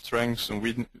potential strengths and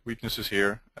weaknesses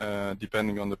here,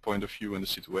 depending on the point of view and the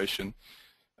situation.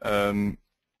 So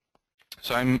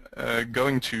I'm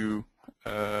going to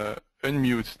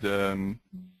unmute the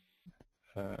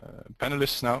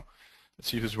panelists now. Let's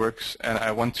see if this works. And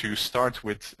I want to start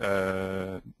with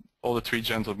all the three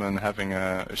gentlemen having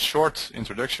a short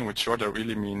introduction. With short, I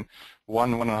really mean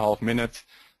 1.5 minutes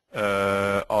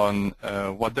on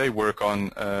what they work on,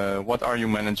 what are you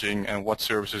managing, and what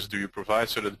services do you provide,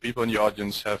 so that the people in the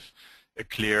audience have a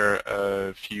clear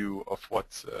view of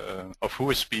of who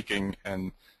is speaking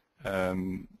and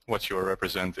what you're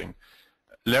representing.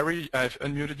 Larry, I've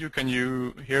unmuted you. Can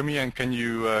you hear me? And can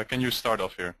you start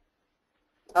off here?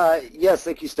 Yes,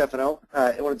 thank you, Stefano.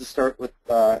 I wanted to start with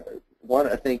one,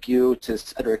 a thank you to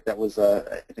Cedric. That was,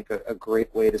 I think, a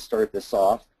great way to start this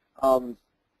off. Can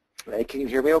you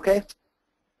hear me okay?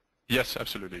 Yes,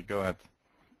 absolutely. Go ahead.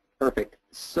 Perfect.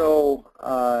 So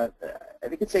I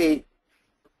think it's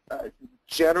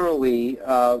generally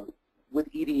with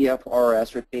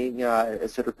EDFRS, or being,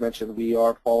 as Cedric mentioned, we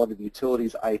are fall into the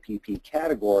utilities IPP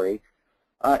category,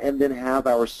 and then have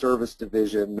our service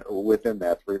division within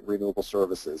that, renewable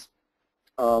services.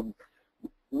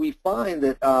 We find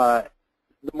that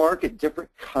the market, different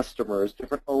customers,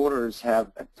 different owners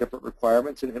have different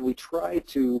requirements, and we try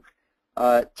to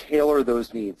tailor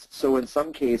those needs. So in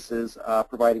some cases,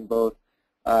 providing both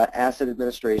asset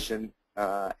administration,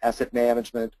 asset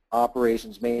management,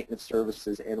 operations, maintenance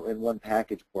services in one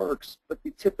package works, but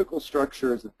the typical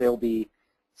structure is that there'll be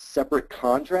separate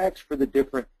contracts for the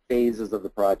different phases of the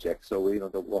project. So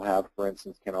we'll have, for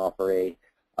instance, can offer a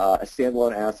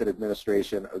standalone asset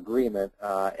administration agreement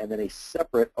and then a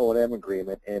separate O&M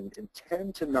agreement, and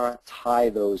tend to not tie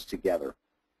those together.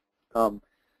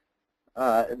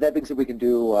 That being said, we can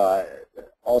do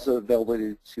also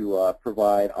availability to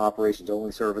provide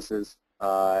operations-only services,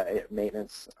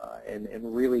 maintenance,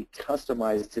 and really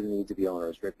customize to the needs of the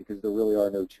owners, right? Because there really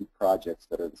are no two projects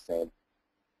that are the same.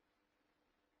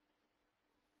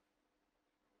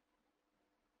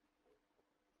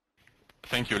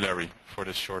 Thank you, Larry, for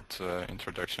this short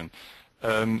introduction.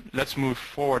 Let's move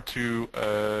forward to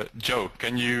Joe.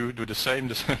 Can you do the same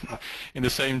in the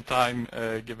same time,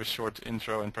 give a short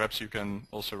intro, and perhaps you can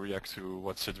also react to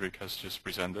what Cedric has just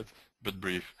presented, but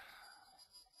brief.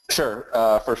 Sure.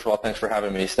 First of all, thanks for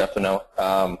having me, Stefano.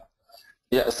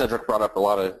 Yeah, Cedric brought up a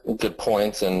lot of good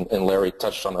points, and Larry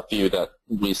touched on a few that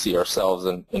we see ourselves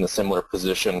in a similar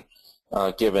position,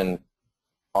 given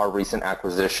our recent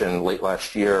acquisition late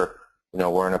last year.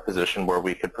 We're in a position where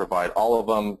we could provide all of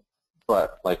them,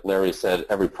 but like Larry said,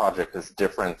 every project is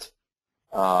different.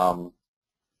 At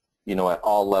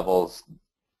all levels,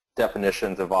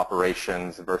 definitions of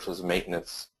operations versus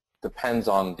maintenance depends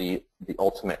on the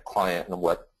ultimate client and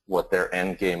what their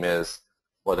end game is,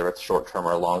 whether it's short-term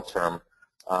or long-term.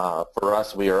 For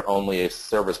us, we are only a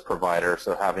service provider,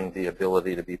 so having the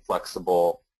ability to be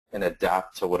flexible and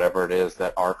adapt to whatever it is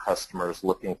that our customer is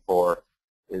looking for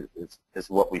is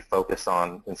what we focus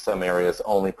on. In some areas,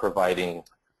 only providing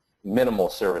minimal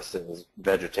services,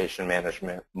 vegetation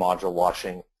management, module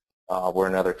washing, where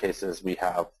in other cases we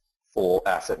have full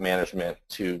asset management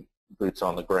to boots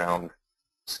on the ground,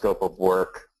 scope of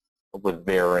work with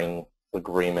varying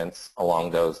agreements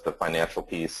along those, the financial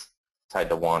piece tied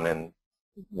to one and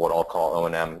what I'll call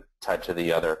O&M tied to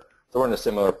the other. So we're in a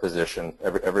similar position.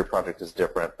 Every project is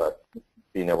different, but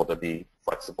being able to be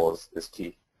flexible is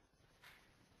key.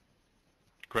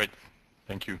 Great,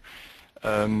 thank you.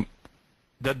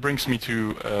 That brings me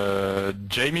to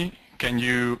Jamie. Can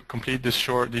you complete these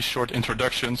short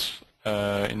introductions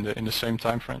in the same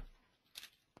time frame?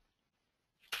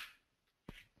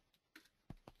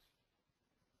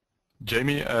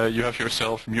 Jamie, you have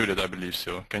yourself muted, I believe.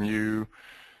 So can you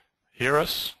hear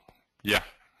us? Yeah.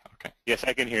 Okay. Yes,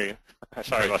 I can hear you.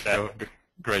 Sorry about that.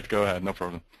 Great. Go ahead. No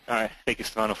problem. All right. Thank you,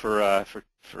 Stefano, for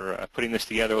putting this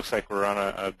together. Looks like we're on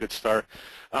a good start.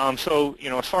 So,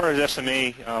 as far as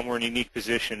SMA, we're in a unique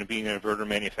position of being an inverter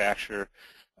manufacturer.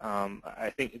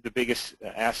 I think the biggest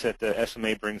asset that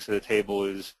SMA brings to the table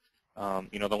is,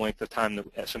 the length of time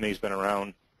that SMA has been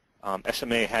around.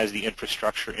 SMA has the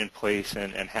infrastructure in place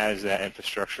and has that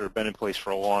infrastructure been in place for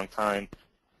a long time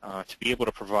to be able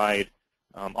to provide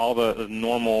all the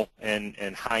normal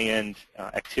and high-end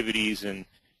activities and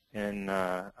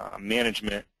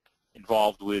management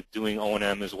involved with doing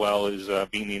O&M, as well as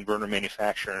being the inverter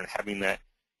manufacturer and having that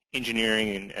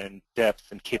engineering and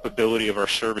depth and capability of our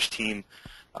service team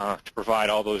to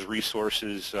provide all those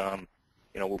resources,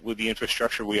 with the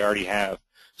infrastructure we already have.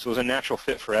 So it was a natural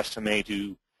fit for SMA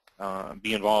to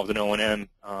be involved in O&M,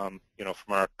 from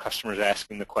our customers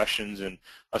asking the questions and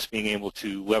us being able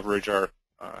to leverage our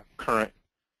current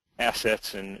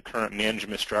assets and current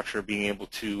management structure, being able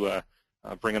to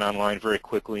bring it online very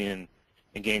quickly and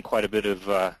gain quite a bit of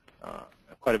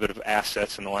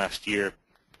assets in the last year.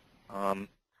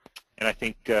 And I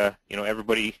think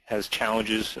everybody has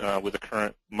challenges with the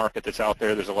current market that's out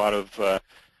there. There's a lot of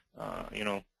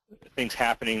things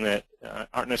happening that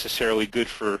aren't necessarily good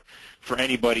for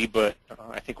anybody, but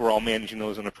I think we're all managing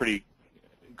those in a pretty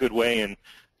good way, and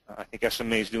I think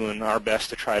SMA is doing our best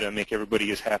to try to make everybody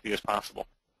as happy as possible.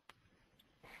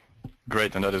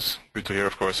 Great, and that is good to hear,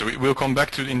 of course. So we'll come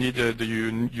back to indeed the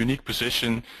unique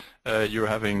position you're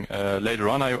having later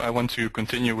on. I want to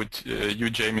continue with you,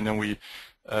 Jamie, and then we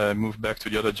move back to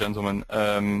the other gentleman.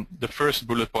 The first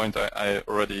bullet point I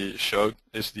already showed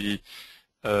is the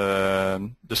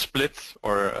split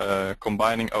or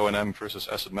combining O&M versus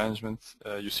asset management.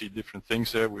 You see different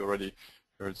things there. We already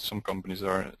heard some companies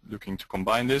are looking to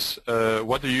combine this.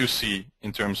 What do you see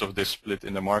in terms of this split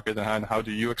in the market, and how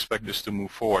do you expect this to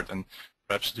move forward? And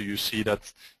perhaps do you see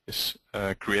that is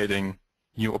creating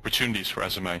new opportunities for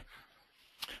SMA?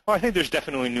 Well, I think there's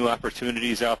definitely new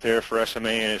opportunities out there for SMA,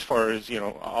 and as far as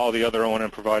all the other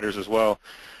O&M providers as well.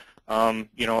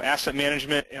 Asset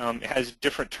management has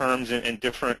different terms and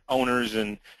different owners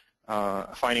and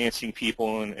financing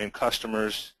people and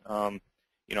customers.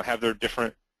 Have their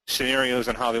different scenarios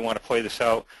on how they want to play this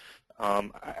out.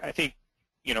 I think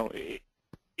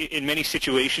in many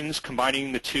situations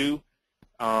combining the two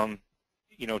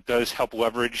does help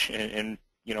leverage and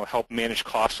help manage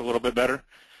costs a little bit better.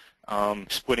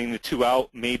 Splitting the two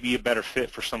out may be a better fit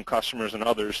for some customers than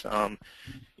others.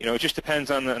 It just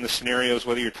depends on the scenarios,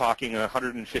 whether you're talking a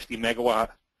 150 megawatt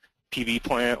PV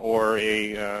plant or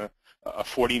a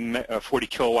 40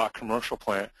 kilowatt commercial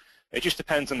plant. It just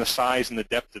depends on the size and the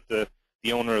depth that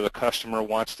the owner or the customer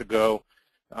wants to go.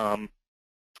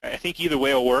 I think either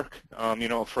way will work.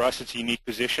 For us, it's a unique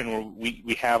position where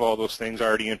we have all those things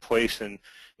already in place, and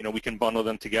we can bundle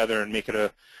them together and make it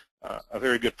a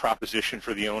very good proposition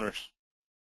for the owners.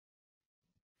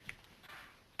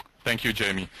 Thank you,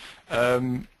 Jamie.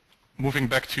 Moving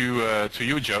back to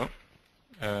you, Joe.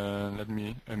 Let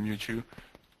me unmute you.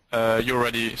 You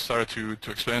already started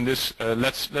to explain this.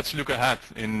 Let's look ahead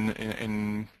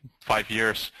in 5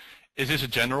 years. Is this a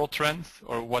general trend,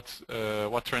 or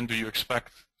what trend do you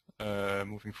expect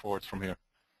moving forward from here?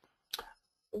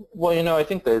 Well, I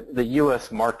think the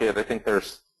U.S. market, I think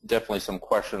there's definitely some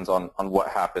questions on what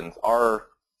happens. Our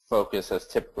focus has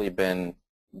typically been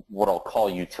what I'll call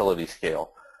utility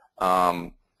scale.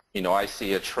 I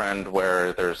see a trend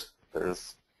where there's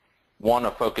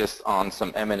a focus on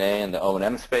some M&A in the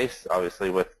O&M space, obviously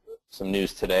with some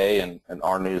news today and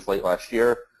our news late last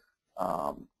year.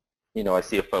 I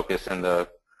see a focus in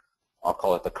I'll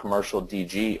call it the commercial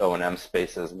DG O&M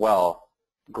space as well,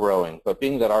 growing. But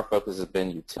being that our focus has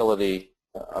been utility,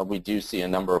 we do see a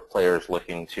number of players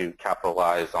looking to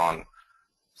capitalize on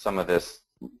some of this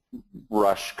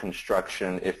rush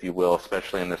construction, if you will,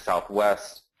 especially in the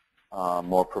Southwest.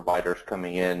 More providers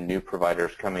coming in, new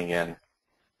providers coming in.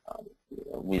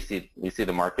 We see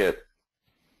the market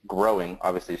growing.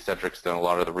 Obviously, Cedric's done a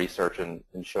lot of the research in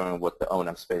showing what the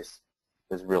O&M space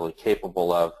is really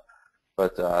capable of.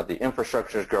 But the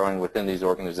infrastructure is growing within these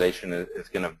organizations is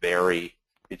going to vary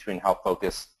between how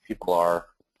focused people are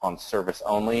on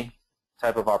service-only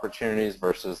type of opportunities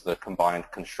versus the combined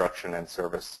construction and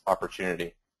service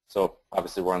opportunity. So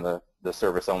obviously we're on the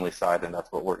service-only side, and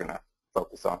that's what we're going to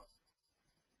focus on.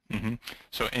 Mm-hmm.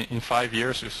 So in 5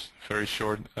 years, is very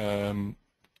short,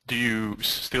 do you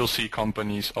still see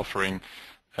companies offering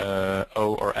O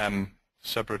or M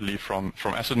separately from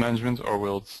asset management, or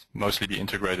will it mostly be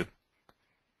integrated?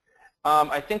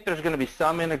 I think there's going to be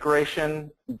some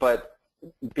integration, but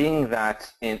being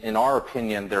that, in our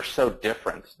opinion, they're so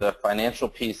different. The financial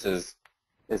piece is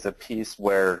a piece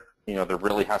where, you know, there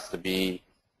really has to be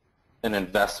an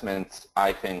investment,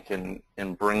 I think,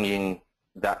 in bringing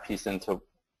that piece into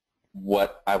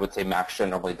what I would say Max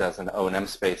generally does in the O&M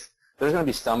space. There's going to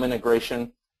be some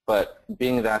integration, but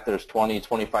being that there's 20,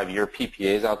 25-year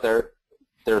PPAs out there,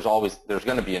 there's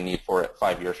going to be a need for it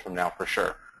 5 years from now for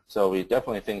sure. So we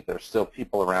definitely think there's still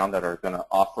people around that are going to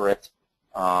offer it,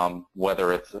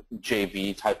 whether it's a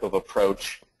JV type of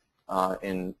approach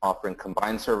in offering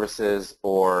combined services,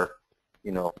 or,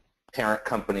 you know, parent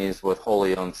companies with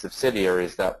wholly owned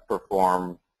subsidiaries that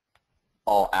perform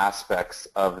all aspects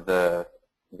of the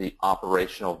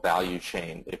operational value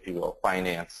chain, if you will,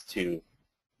 finance to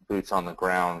boots on the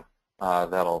ground,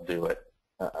 that'll do it.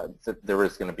 There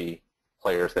is going to be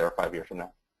players there 5 years from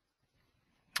now.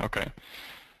 Okay.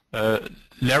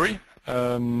 Larry,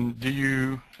 do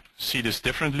you see this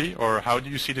differently, or how do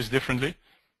you see this differently?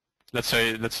 Let's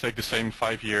take the same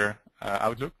 5-year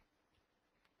outlook.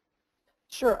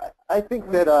 Sure. I think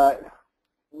that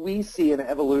we see an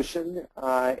evolution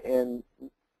in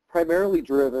primarily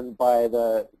driven by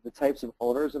the types of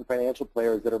owners and financial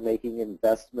players that are making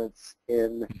investments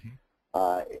in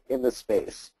the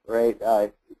space, right?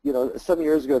 You know, some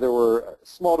years ago there were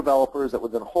small developers that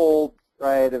would then hold,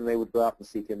 right, and they would go out and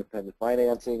seek independent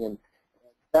financing, and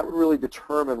that would really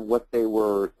determine what they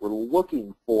were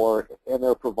looking for in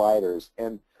their providers.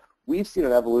 And we've seen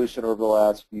an evolution over the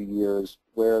last few years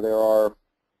where there are,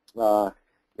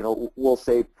 you know, we'll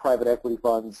say private equity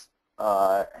funds,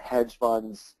 hedge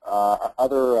funds,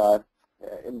 other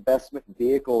investment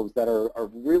vehicles that are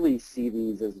really see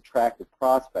these as attractive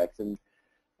prospects, and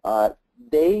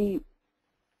they,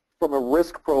 from a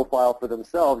risk profile for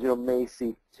themselves, you know, may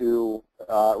seek to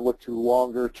look to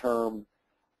longer-term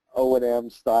O&M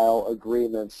style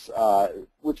agreements,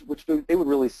 which they would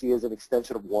really see as an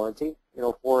extension of warranty. You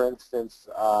know, for instance,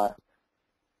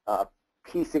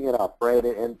 piecing it up, right,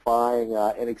 and buying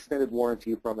an extended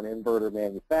warranty from an inverter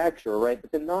manufacturer, right,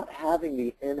 but then not having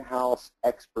the in-house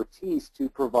expertise to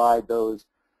provide those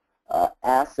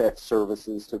asset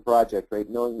services to the project, right,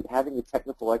 having the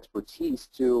technical expertise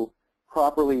to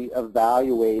properly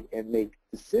evaluate and make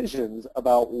decisions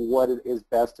about what is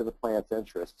best in the plant's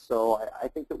interest. So I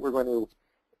think that we're going to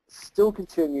still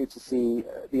continue to see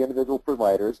the individual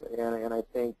providers, and I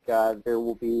think there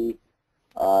will be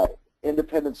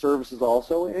independent services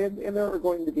also, and there are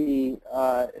going to be,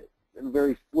 in a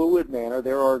very fluid manner,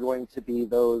 there are going to be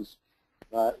those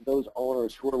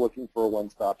owners who are looking for a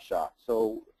one-stop shop.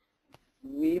 So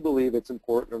we believe it's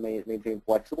important to maintain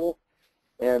flexible,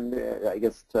 and I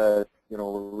guess to, you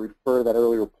know, refer to that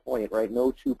earlier point, right,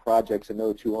 no two projects and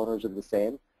no two owners are the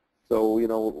same. So, you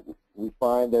know, we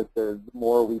find that the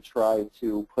more we try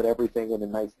to put everything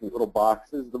in nice neat little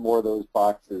boxes, the more those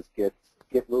boxes get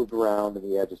moved around and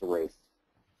the edges erased.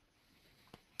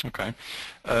 Okay.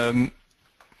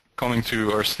 Coming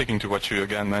to, or sticking to what you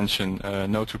again mentioned,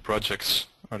 no two projects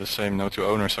are the same, no two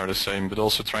owners are the same, but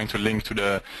also trying to link to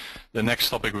the next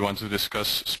topic we want to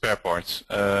discuss, spare parts.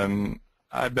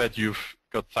 I bet you've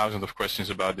got thousands of questions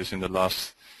about this in the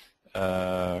last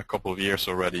couple of years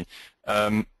already.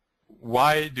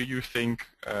 Why do you think,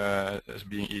 as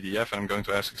being EDF, and I'm going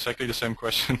to ask exactly the same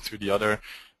question to the other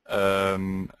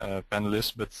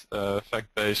panelists, but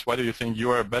fact-based, why do you think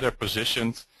you are better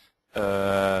positioned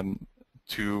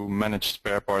to manage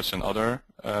spare parts than other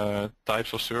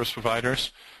types of service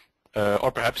providers?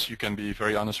 Or perhaps you can be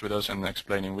very honest with us and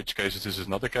explain in which cases this is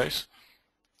not the case.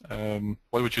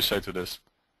 What would you say to this?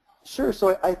 Sure.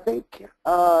 So I think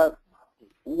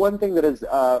one thing that is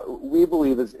we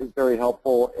believe is very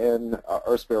helpful in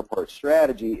our spare parts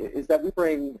strategy is that we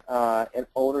bring an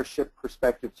ownership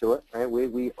perspective to it. Right?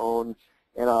 We own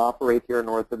and operate here in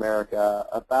North America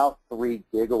about 3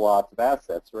 gigawatts of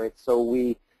assets. Right? So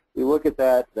we look at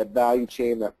that value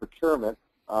chain, that procurement,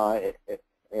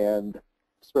 and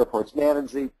spare parts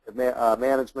management,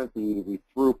 the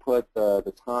throughput,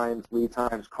 the times, lead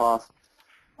times, costs.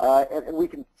 And we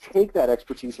can take that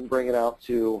expertise and bring it out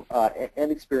to,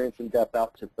 and experience and depth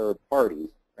out to third parties,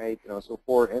 right? So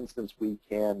for instance, we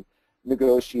can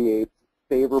negotiate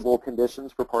favorable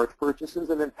conditions for parts purchases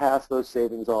and then pass those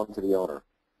savings on to the owner.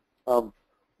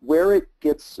 Where it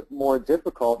gets more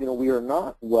difficult, we are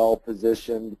not well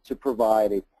positioned to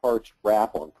provide a parts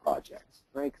wrap on projects,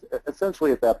 right?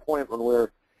 Essentially at that point when we're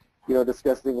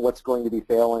discussing what's going to be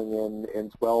failing in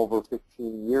 12 or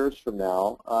 15 years from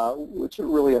now, which are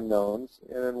really unknowns.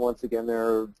 And then once again, there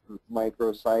are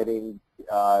micro-siting,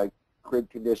 grid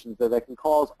conditions that can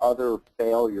cause other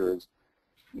failures.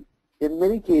 In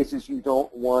many cases, you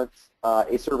don't want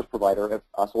a service provider,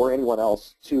 us or anyone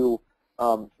else, to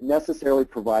necessarily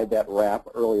provide that wrap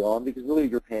early on, because really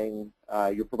you're paying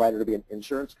your provider to be an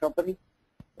insurance company,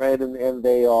 right? And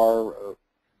they are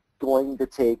going to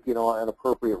take, an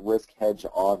appropriate risk hedge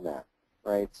on that,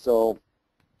 right? So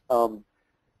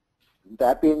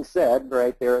that being said,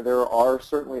 right, there are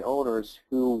certainly owners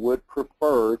who would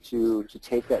prefer to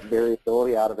take that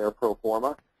variability out of their pro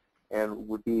forma and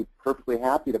would be perfectly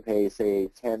happy to pay, say,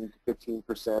 10 to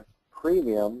 15%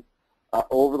 premium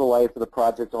over the life of the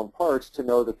project on parts to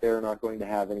know that they're not going to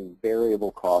have any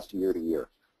variable cost year to year.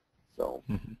 So.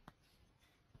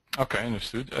 Okay,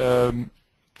 understood.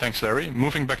 Thanks, Larry.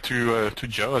 Moving back to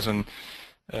Joe as an,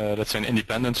 let's say, an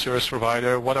independent service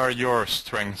provider, what are your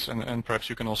strengths? And perhaps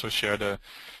you can also share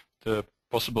the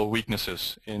possible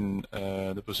weaknesses in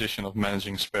the position of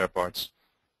managing spare parts.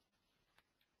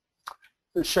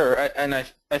 Sure, and I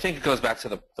think it goes back to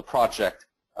the project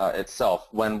itself.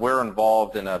 When we're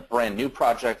involved in a brand new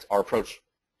project, our approach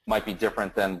might be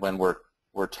different than when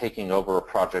we're taking over a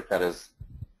project that has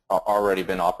already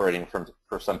been operating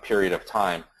for some period of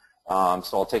time.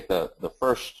 So I'll take the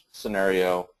first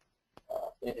scenario.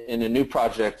 In a new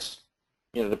project,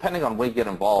 depending on when we get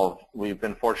involved, we've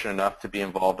been fortunate enough to be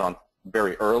involved on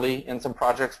very early in some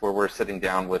projects where we're sitting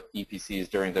down with EPCs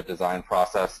during the design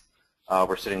process.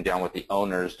 We're sitting down with the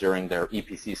owners during their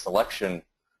EPC selection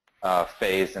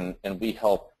phase, and we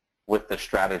help with the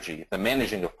strategy. The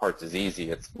managing of parts is easy.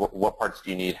 It's what parts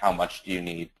do you need, how much do you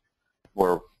need,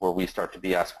 where we start to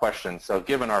be asked questions. So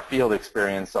given our field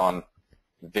experience on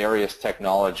various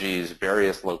technologies,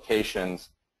 various locations,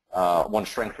 one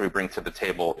strength we bring to the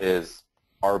table is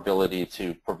our ability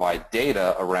to provide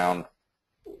data around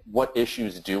what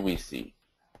issues do we see.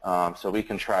 So we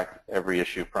can track every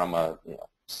issue from a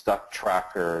stuck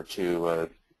tracker to a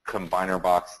combiner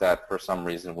box that for some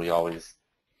reason we always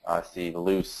see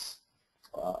loose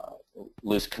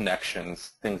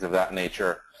connections, things of that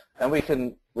nature. And we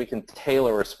can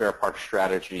tailor a spare part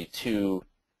strategy to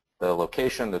the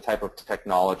location, the type of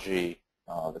technology,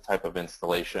 the type of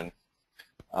installation.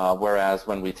 Whereas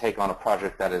when we take on a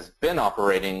project that has been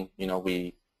operating,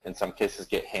 we in some cases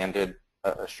get handed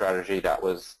a strategy that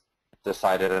was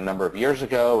decided a number of years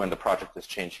ago and the project has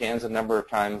changed hands a number of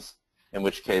times, in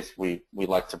which case we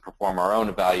like to perform our own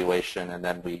evaluation and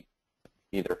then we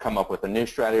either come up with a new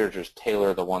strategy or just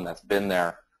tailor the one that's been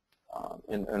there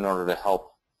in order to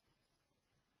help,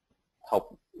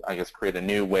 I guess, create a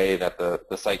new way that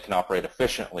the site can operate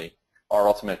efficiently. Our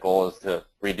ultimate goal is to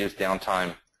reduce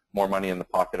downtime, more money in the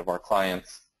pocket of our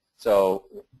clients. So,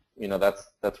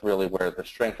 that's really where the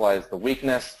strength lies. The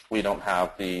weakness, we don't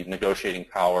have the negotiating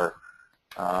power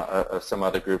of some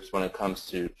other groups when it comes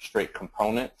to straight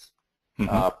component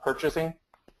purchasing,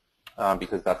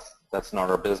 because that's not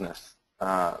our business.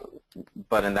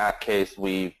 But in that case,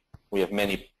 we have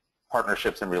many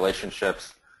partnerships and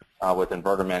relationships with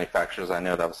inverter manufacturers. I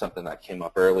know that was something that came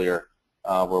up earlier,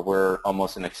 where we're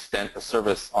almost a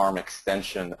service arm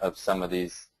extension of some of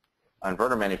these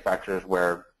inverter manufacturers,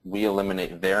 where we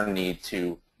eliminate their need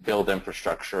to build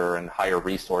infrastructure and hire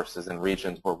resources in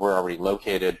regions where we're already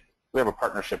located. We have a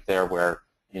partnership there where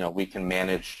we can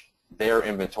manage their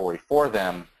inventory for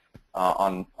them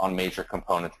on major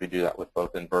components. We do that with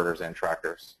both inverters and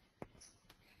trackers.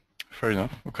 Fair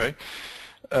enough. Okay.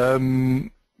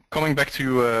 Coming back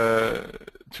to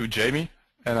Jamie,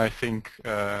 and I think,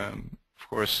 of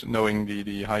course, knowing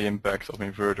the high impact of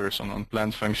inverters on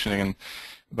plant functioning and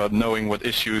about knowing what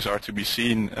issues are to be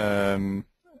seen, an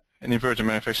inverter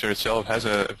manufacturer itself has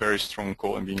a very strong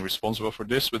call in being responsible for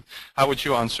this. But how would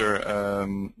you answer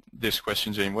this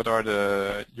question, Jamie? What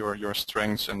are your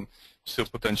strengths and still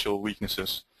potential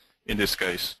weaknesses in this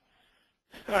case?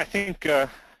 I think,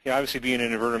 obviously being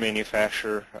an inverter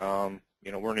manufacturer,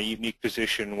 we're in a unique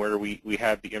position where we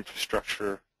have the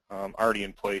infrastructure already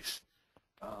in place.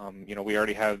 We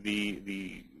already have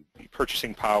the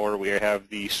purchasing power. We have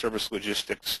the service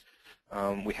logistics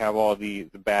We have all the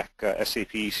back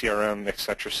SAP, CRM,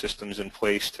 etc. systems in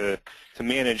place to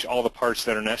manage all the parts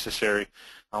that are necessary.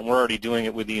 We're already doing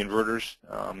it with the inverters.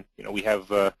 We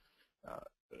have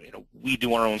we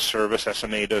do our own service.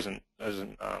 SMA doesn't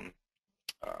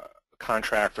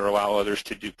contract or allow others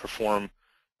to perform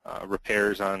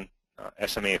repairs on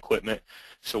SMA equipment.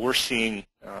 So we're seeing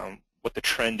what the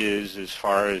trend is as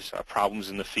far as problems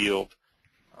in the field.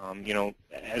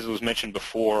 As was mentioned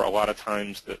before, a lot of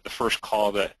times the first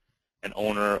call that an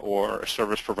owner or a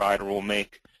service provider will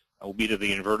make will be to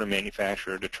the inverter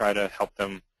manufacturer to try to help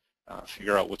them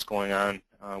figure out what's going on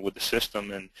with the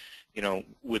system. And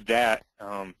with that,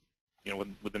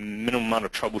 with the minimum amount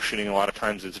of troubleshooting, a lot of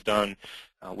times it's done.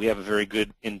 We have a very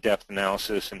good in-depth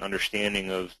analysis and understanding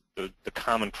of the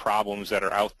common problems that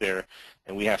are out there,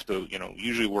 and we have to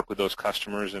usually work with those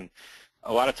customers. And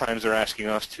a lot of times they're asking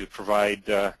us to provide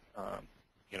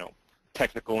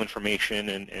technical information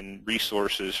and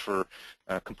resources for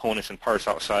components and parts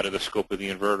outside of the scope of the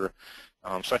inverter.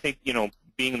 So I think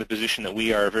being in the position that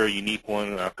we are, a very unique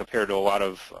one compared to a lot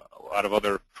of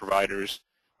other providers.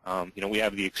 We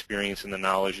have the experience and the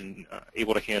knowledge and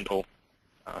able to handle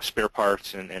spare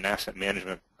parts and asset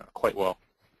management quite well.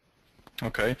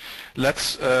 Okay,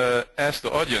 let's ask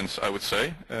the audience, I would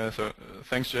say. So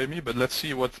thanks, Jamie, but let's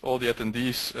see what all the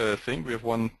attendees think. We have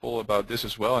one poll about this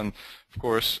as well, and of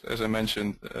course, as I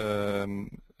mentioned,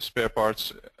 spare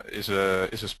parts is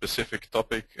a specific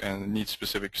topic and needs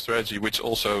specific strategy, which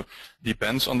also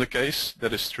depends on the case.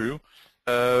 That is true.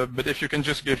 But if you can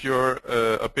just give your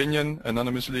opinion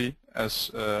anonymously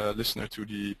as a listener to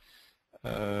the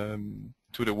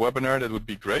webinar, that would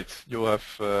be great. You'll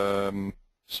have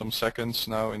some seconds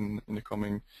now in the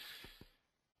coming,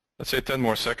 let's say 10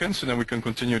 more seconds, and then we can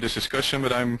continue this discussion,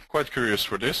 but I'm quite curious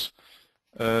for this.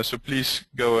 So please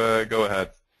go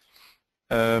ahead.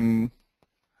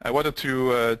 I wanted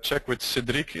to check with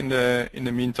Cedric in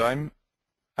the meantime.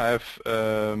 I have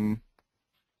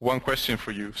one question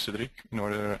for you, Cedric, in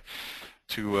order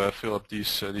to fill up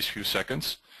these few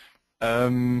seconds.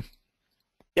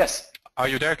 Yes. Are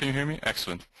you there? Can you hear me?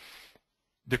 Excellent.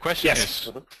 The question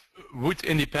is, would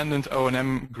independent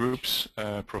O&M groups,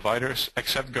 providers,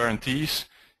 accept guarantees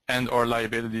and or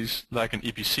liabilities like an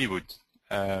EPC would?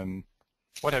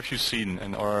 What have you seen,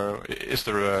 and or is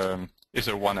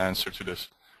there one answer to this?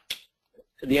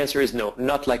 The answer is no,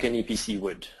 not like an EPC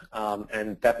would,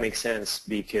 and that makes sense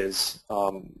because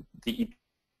the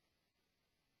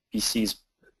EPCs,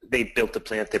 they built the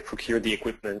plant, they procured the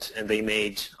equipment, and they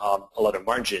made a lot of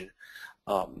margin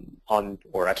on,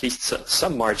 or at least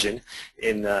some margin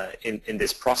in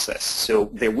this process. So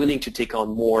they're willing to take on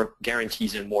more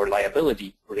guarantees and more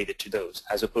liability related to those,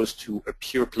 as opposed to a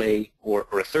pure play or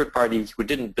a third party who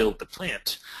didn't build the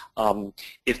plant.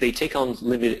 If they take on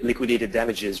liquidated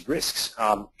damages risks,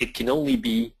 it can only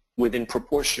be within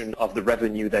proportion of the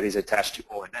revenue that is attached to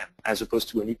O&M, as opposed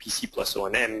to an EPC plus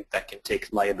O&M that can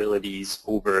take liabilities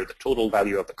over the total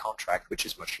value of the contract, which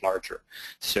is much larger.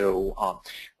 So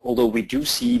although we do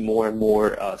see more and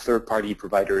more third-party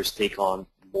providers take on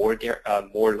more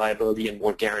liability and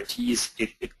more guarantees,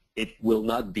 it will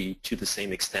not be to the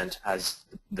same extent as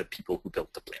the people who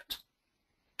built the plant.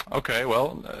 Okay,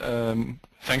 well,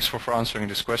 thanks for answering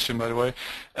this question, by the way.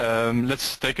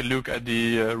 Let's take a look at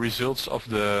the results of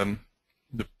the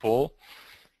poll.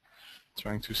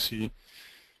 Trying to see.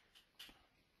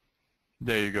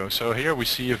 There you go. So here we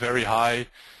see a very high,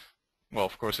 well,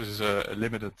 of course this is a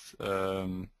limited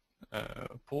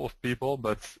pool of people,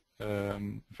 but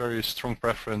very strong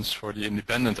preference for the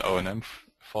independent O&M,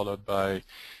 followed by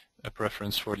a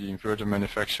preference for the inverter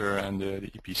manufacturer and the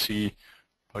EPC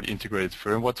or the integrated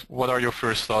firm. What are your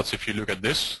first thoughts if you look at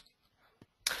this?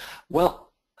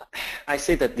 Well, I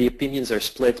say that the opinions are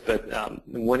split, but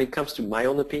when it comes to my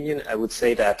own opinion, I would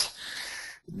say that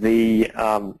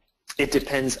it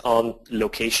depends on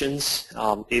locations.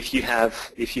 If you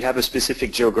have a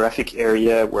specific geographic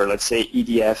area where, let's say,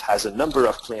 EDF has a number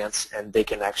of plants and they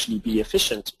can actually be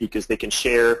efficient because they can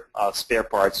share spare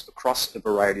parts across a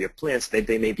variety of plants,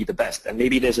 they may be the best. And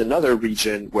maybe there's another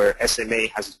region where SMA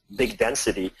has big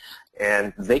density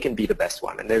and they can be the best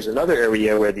one. And there's another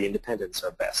area where the independents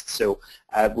are best. So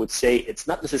I would say it's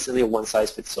not necessarily a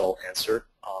one-size-fits-all answer.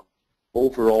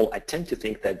 Overall, I tend to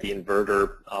think that the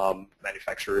inverter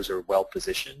manufacturers are well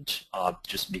positioned,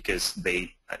 just because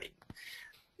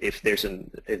if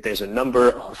there's a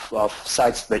number of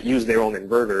sites that use their own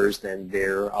inverters, then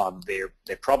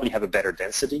they probably have a better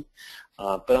density.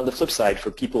 But on the flip side, for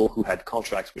people who had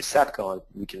contracts with SATCON,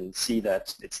 we can see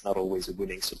that it's not always a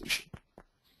winning solution.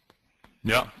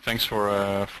 Yeah, thanks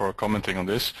for commenting on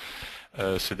this,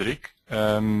 Cedric.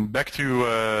 Back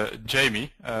to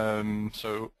Jamie.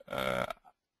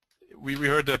 We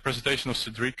heard the presentation of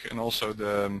Cedric and also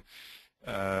the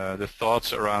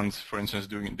thoughts around, for instance,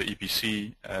 doing the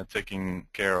EPC, taking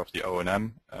care of the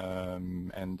O&M,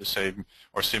 and the same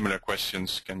or similar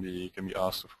questions can be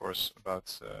asked, of course,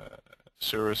 about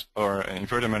service or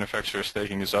inverter manufacturers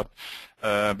taking this up.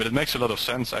 But it makes a lot of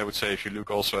sense, I would say, if you look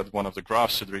also at one of the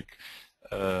graphs Cedric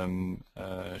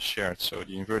shared. So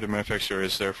the inverter manufacturer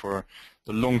is there for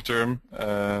the long-term,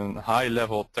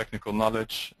 high-level technical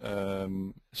knowledge.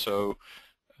 It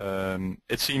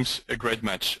seems a great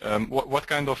match. What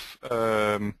kind of,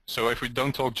 so if we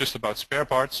don't talk just about spare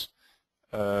parts,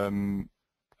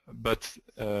 but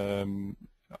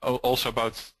also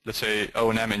about, let's say,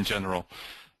 O&M in general,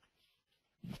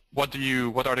 what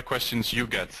are the questions you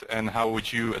get, and how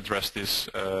would you address these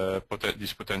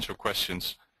potential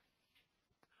questions?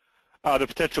 The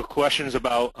potential questions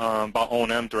about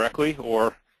O&M directly,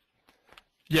 or?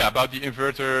 Yeah, about the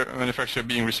inverter manufacturer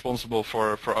being responsible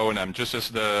for O&M, just as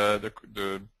the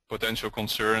potential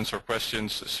concerns or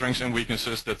questions, strengths and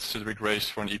weaknesses that Cedric raised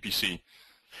for an EPC.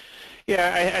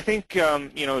 Yeah, I think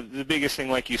you know, the biggest thing,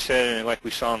 like you said, and like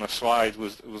we saw on the slides,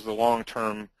 was the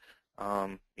long-term,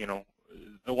 you know,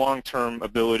 the long-term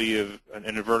ability of an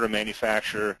inverter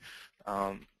manufacturer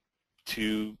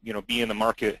to, you know, be in the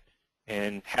market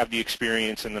and have the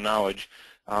experience and the knowledge.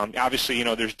 Obviously, you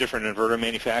know, there's different inverter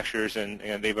manufacturers, and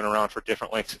they've been around for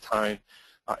different lengths of time.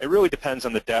 It really depends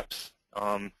on the depth.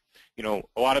 You know,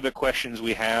 a lot of the questions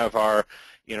we have are,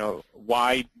 you know,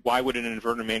 why would an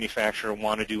inverter manufacturer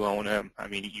want to do O&M? I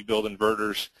mean, you build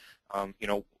inverters. You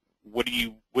know, what do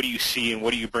you see and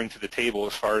what do you bring to the table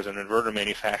as far as an inverter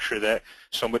manufacturer that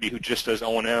somebody who just does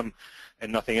O&M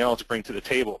and nothing else bring to the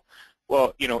table?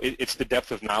 Well, you know, it's the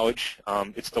depth of knowledge.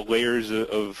 It's the layers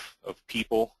of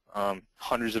people,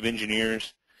 hundreds of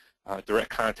engineers, direct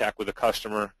contact with the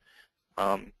customer,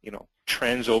 you know,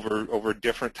 trends over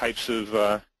different types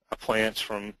of plants,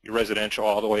 from your residential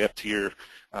all the way up to your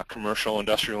commercial,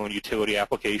 industrial, and utility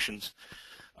applications.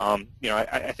 You know,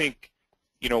 I think,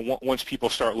 you know, once people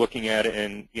start looking at it,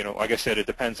 and, you know, like I said, it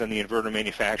depends on the inverter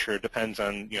manufacturer, it depends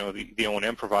on, you know, the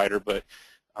O&M provider, but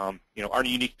you know, our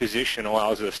unique position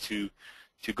allows us to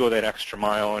go that extra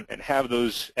mile and have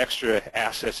those extra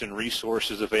assets and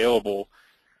resources available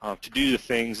to do the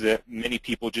things that many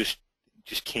people just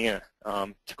can't.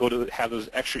 To have those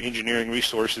extra engineering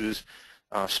resources,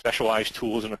 specialized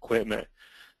tools and equipment,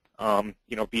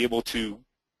 you know, be able to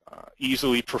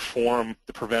easily perform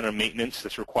the preventive maintenance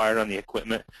that's required on the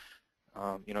equipment.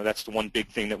 You know, that's the one big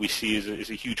thing that we see is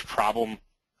a huge problem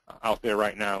out there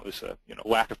right now, is a, you know,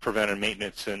 lack of preventive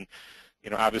maintenance. And, you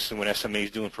know, obviously when SMA is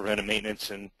doing preventive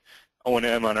maintenance and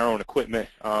O&M on our own equipment,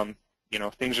 you know,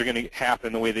 things are going to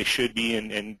happen the way they should be,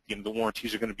 and you know, the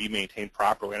warranties are going to be maintained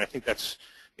properly. And I think that's,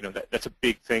 you know, that's a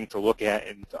big thing to look at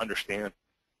and to understand.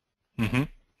 Mm-hmm.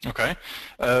 Okay.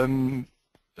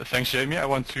 Thanks, Jamie. I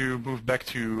want to move back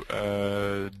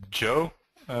to Joe.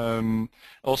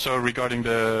 Also regarding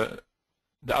the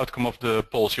outcome of the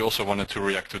polls, you also wanted to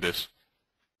react to this.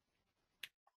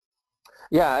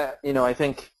 Yeah, you know, I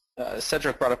think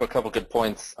Cedric brought up a couple good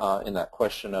points in that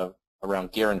question of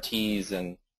around guarantees,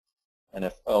 and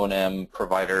if O&M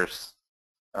providers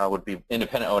would be,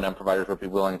 independent O&M providers would be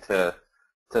willing to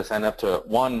sign up to it.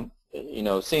 One, you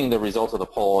know, seeing the results of the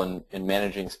poll and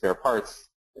managing spare parts,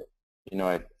 you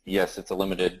know, yes, it's a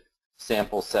limited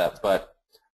sample set, but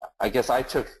I guess I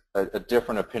took a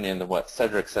different opinion than what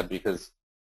Cedric said, because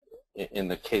in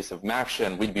the case of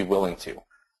Maction, we'd be willing to.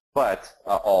 But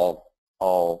I'll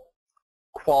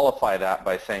qualify that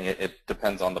by saying it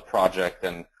depends on the project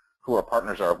and who our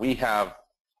partners are. We have,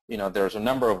 you know, there's a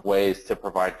number of ways to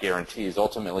provide guarantees.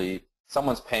 Ultimately,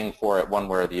 someone's paying for it one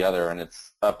way or the other, and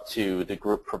it's up to the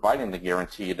group providing the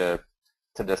guarantee to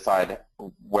decide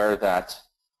where that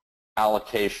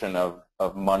allocation of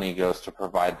money goes to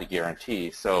provide the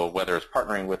guarantee. So whether it's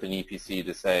partnering with an EPC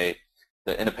to say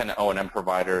the independent O&M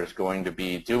provider is going to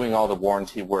be doing all the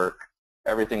warranty work,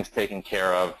 everything's taken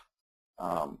care of,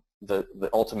 the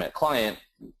ultimate client,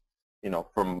 you know,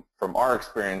 from our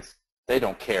experience, they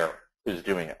don't care who's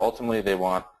doing it. Ultimately, they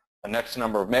want a next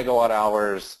number of megawatt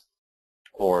hours,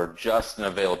 or just an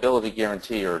availability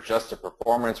guarantee, or just a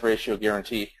performance ratio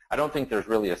guarantee. I don't think there's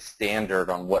really a standard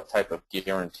on what type of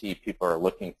guarantee people are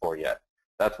looking for yet.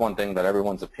 That's one thing that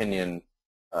everyone's opinion,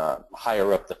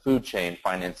 higher up the food chain,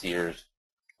 financiers,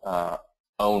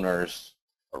 owners,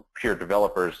 or pure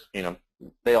developers, you know,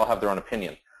 they all have their own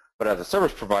opinion. But as a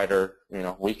service provider, you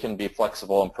know, we can be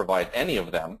flexible and provide any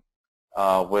of them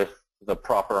with the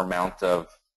proper amount of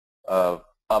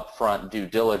upfront due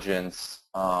diligence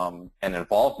and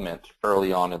involvement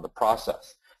early on in the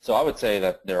process. So I would say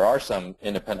that there are some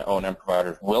independent O&M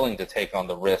providers willing to take on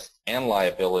the risk and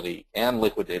liability and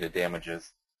liquidated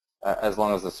damages as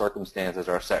long as the circumstances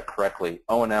are set correctly.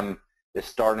 O&M is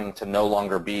starting to no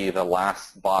longer be the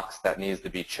last box that needs to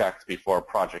be checked before a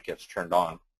project gets turned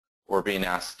on. We're being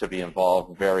asked to be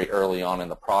involved very early on in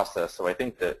the process. So I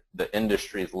think that the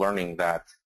industry is learning that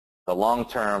the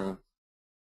long-term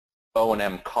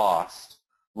O&M cost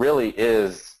really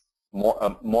is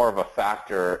more of a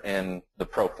factor in the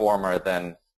pro forma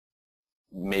than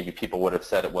maybe people would have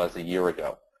said it was a year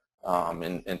ago.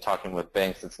 In talking with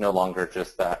banks, it's no longer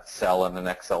just that cell in an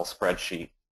Excel spreadsheet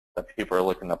that people are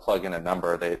looking to plug in a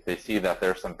number. They see that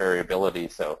there's some variability.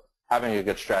 So having a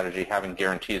good strategy, having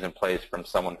guarantees in place from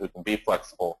someone who can be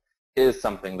flexible is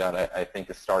something that I think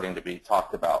is starting to be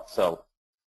talked about. So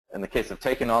in the case of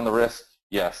taking on the risk,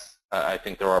 yes, I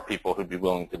think there are people who'd be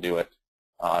willing to do it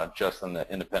just in the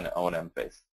independent O&M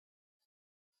phase.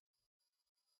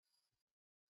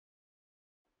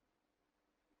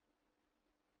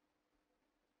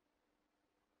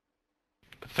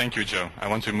 Thank you, Joe. I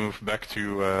want to move back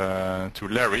to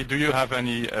Larry. Do you have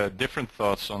any different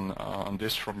thoughts on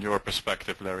this from your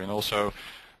perspective, Larry? And also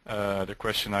the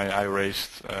question I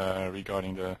raised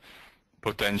regarding the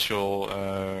potential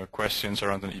questions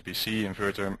around an EPC,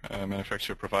 inverter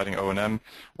manufacturer providing O&M.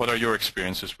 What are your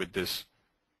experiences with this?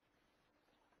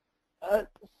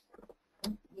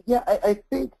 Yeah, I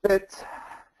think that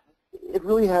it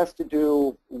really has to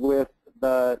do with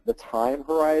the time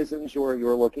horizons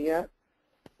you're looking at,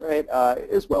 right?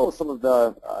 As well as some of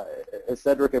the, as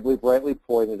Cedric, I believe, rightly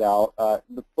pointed out,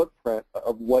 the footprint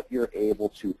of what you're able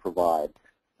to provide,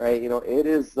 right? You know, it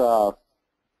is,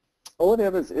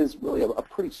 O&M is really a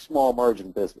pretty small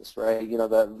margin business, right? You know,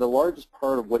 the largest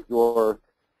part of what you're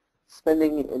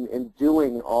spending and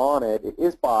doing on it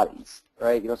is bodies,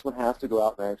 right? You know, someone has to go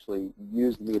out and actually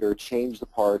use the meter, change the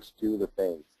parts, do the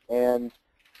things. And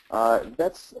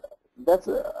that's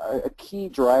a key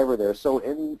driver there. So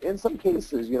in some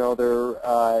cases, you know,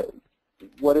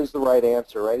 what is the right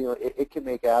answer, right? You know, it can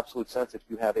make absolute sense if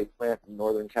you have a plant in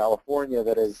Northern California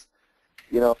that is,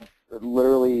 you know,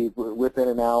 literally within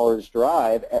an hour's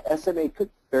drive. SMA could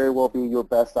very well be your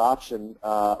best option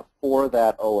for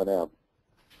that O&M.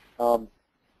 And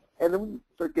then we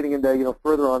start getting into, you know,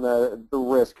 further on the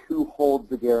risk, who holds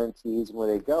the guarantees and where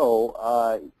they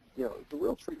go. You know, the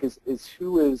real trick is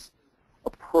who is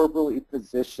appropriately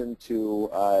positioned to,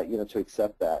 you know, to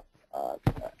accept that.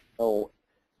 So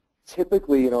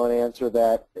typically, you know, an answer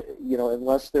that, you know,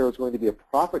 unless there is going to be a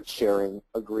profit-sharing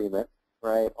agreement,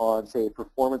 right, on, say, a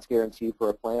performance guarantee for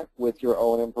a plant with your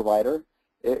O&M provider,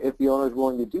 if the owner is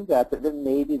willing to do that, then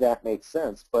maybe that makes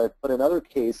sense. But in other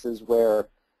cases where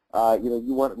you know,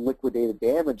 you want liquidated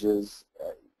damages,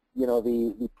 you know,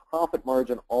 the profit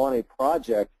margin on a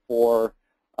project for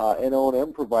an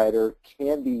O&M provider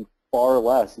can be far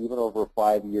less, even over a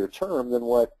 5-year term, than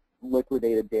what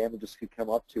liquidated damages could come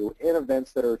up to in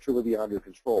events that are truly beyond your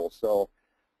control. So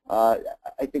I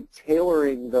think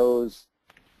tailoring those,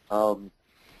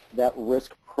 that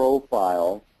risk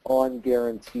profile on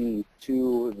guarantee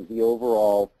to the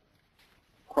overall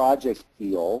project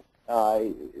deal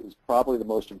is probably the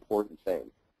most important thing.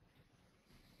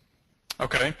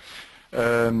 Okay.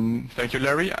 Thank you,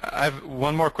 Larry. I have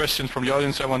one more question from the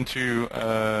audience I want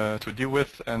to deal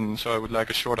with, and so I would like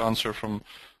a short answer from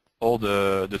all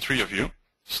the three of you.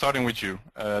 Starting with you.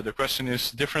 The question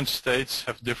is, different states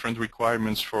have different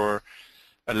requirements for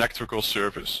electrical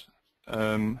service.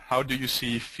 How do you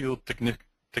see field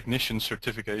technician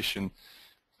certification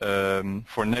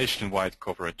for nationwide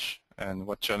coverage, and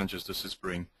what challenges does this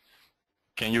bring?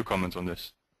 Can you comment on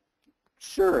this?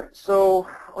 Sure. So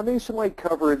on nationwide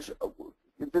coverage,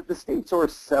 the states are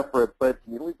separate, but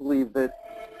we believe that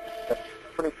the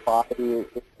governing body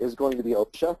is going to be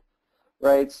OSHA,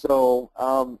 right? So,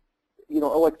 you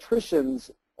know,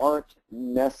 electricians aren't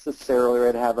necessarily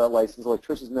right to have a license.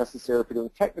 Electricians necessary for doing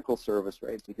technical service,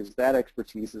 right? Because that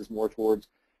expertise is more towards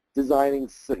designing,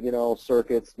 you know,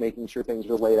 circuits, making sure things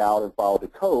are laid out and follow the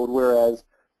code, whereas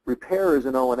repairers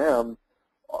in O&M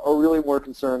are really more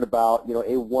concerned about, you know,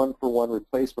 a one-for-one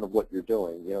replacement of what you're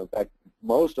doing. You know, in fact,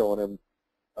 most O&M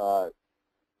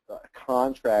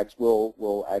contracts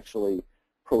will actually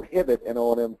prohibit an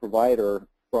O&M provider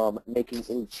from making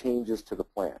any changes to the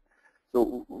plant.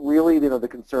 So really, you know, the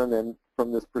concern then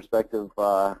from this perspective,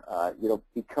 you know,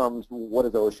 becomes, what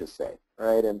does OSHA say,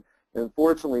 right? And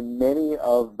unfortunately, many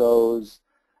of those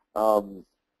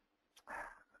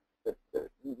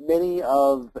many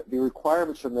of the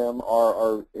requirements from them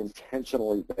are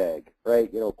intentionally vague,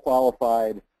 right? You know,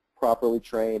 qualified properly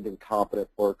trained and competent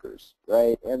workers,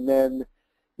 right? And then,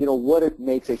 what it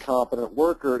makes a competent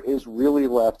worker is really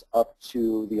left up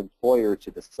to the employer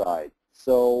to decide.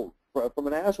 So from a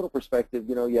national perspective,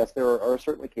 yes, there are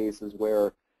certainly cases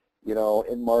where,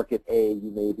 in market A,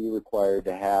 you may be required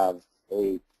to have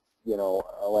a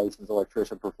licensed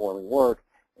electrician performing work,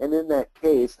 and in that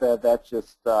case, that's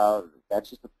just a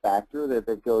factor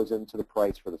that goes into the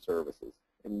price for the services,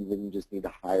 and then you just need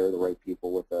to hire the right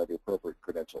people with the appropriate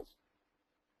credentials.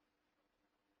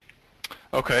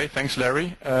 Okay, thanks,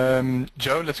 Larry.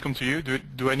 Joe, let's come to you.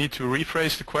 Do I need to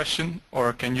rephrase the question,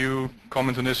 or can you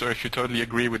comment on this, or if you totally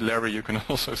agree with Larry, you can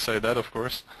also say that, of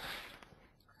course.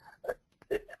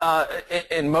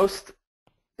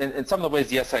 In some of the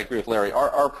ways, yes, I agree with Larry.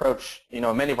 Our approach,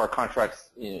 many of our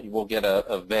contracts, you will get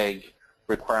a vague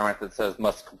requirement that says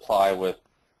must comply with,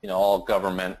 all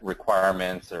government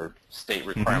requirements or state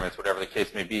requirements, whatever the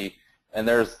case may be. And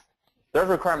there's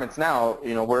requirements now.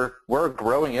 We're a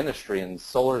growing industry, and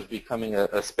solar is becoming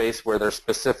a space where there's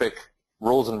specific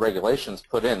rules and regulations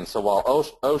put in. So while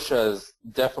OSHA is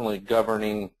definitely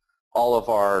governing all of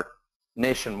our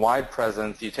nationwide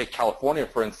presence, you take California,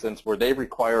 for instance, where they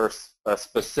require a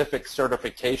specific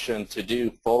certification to do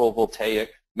photovoltaic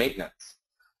maintenance.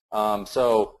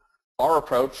 So our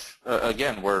approach,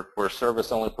 again, we're a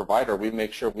service-only provider. We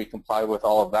make sure we comply with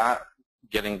all of that,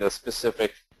 getting the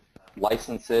specific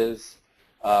licenses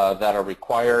that are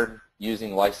required,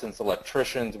 using licensed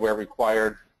electricians where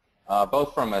required,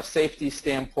 both from a safety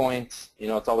standpoint.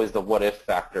 It's always the what-if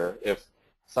factor. If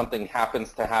something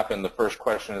happens to happen, the first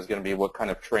question is going to be what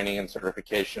kind of training and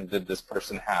certification did this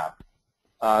person have?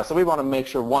 So we want to make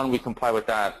sure, one, we comply with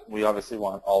that. We obviously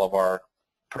want all of our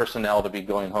personnel to be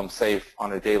going home safe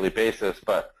on a daily basis,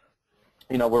 but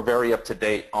we're very up to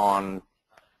date on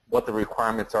what the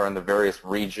requirements are in the various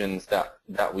regions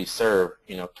that we serve.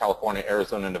 California,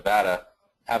 Arizona, and Nevada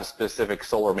have specific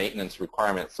solar maintenance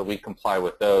requirements, so we comply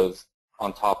with those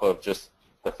on top of just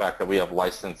the fact that we have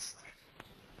licensed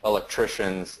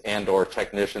electricians and or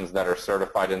technicians that are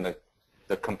certified in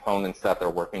the components that they're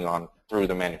working on through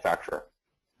the manufacturer.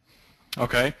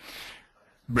 Okay.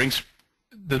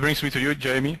 That brings me to you,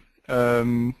 Jamie.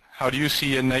 How do you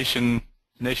see a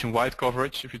nationwide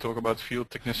coverage if you talk about field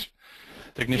technician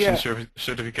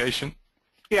certification?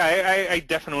 Yeah, I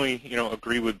definitely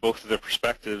agree with both of the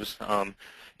perspectives.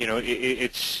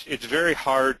 It's very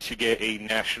hard to get a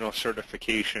national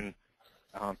certification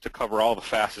to cover all the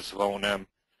facets of O&M.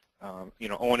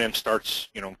 O&M starts,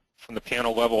 from the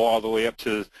panel level all the way up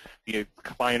to the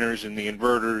combiners and the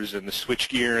inverters and the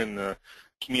switchgear and the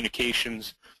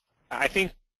communications. I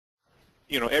think,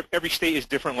 every state is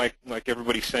different, like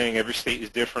everybody's saying. Every state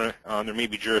is different. There may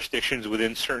be jurisdictions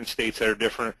within certain states that are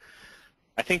different.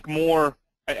 I think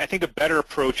a better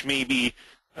approach may be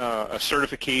a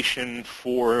certification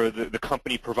for the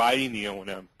company providing the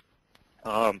O&M.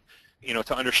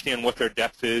 To understand what their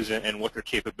depth is and what their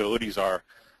capabilities are.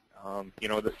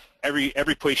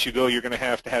 Every place you go, you're going to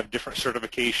have different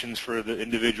certifications for the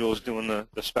individuals doing the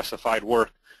specified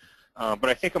work. But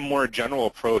I think a more general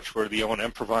approach where the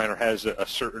O&M provider has a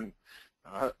certain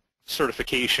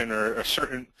certification or a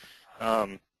certain,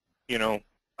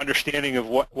 understanding of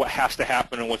what has to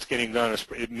happen and what's getting done is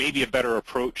maybe a better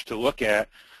approach to look at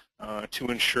to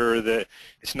ensure that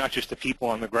it's not just the people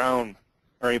on the ground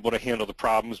are able to handle the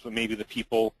problems, but maybe the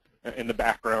people in the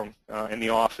background, in the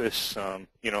office,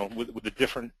 with a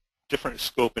different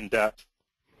scope and depth.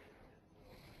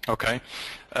 Okay.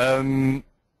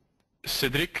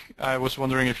 Cedric, I was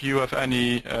wondering if you have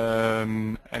any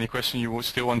question you would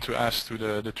still want to ask to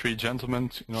the three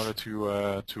gentlemen in order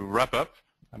to wrap up.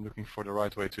 I'm looking for the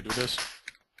right way to do this.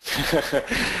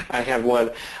 I have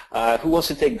one. Who wants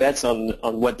to take bets on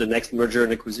what the next merger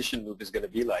and acquisition move is going to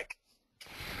be like?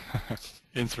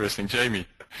 Interesting. Jamie.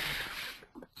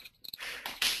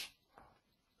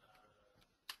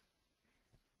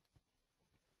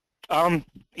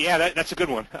 Yeah, that's a good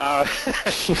one.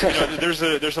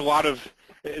 There's a lot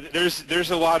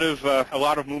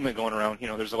of movement going around.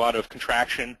 There's a lot of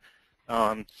contraction.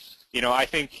 I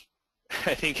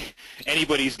think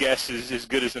anybody's guess is as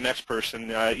good as the next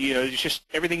person. It's just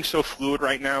everything's so fluid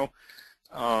right now.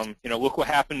 Look what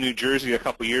happened in New Jersey a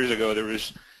couple years ago. There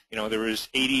was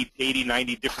 80,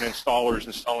 90 different installers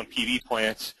installing PV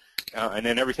plants, and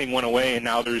then everything went away, and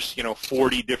now there's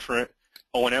 40 different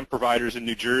O&M providers in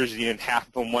New Jersey, and half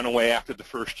of them went away after the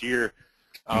first year.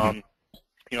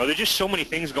 There's just so many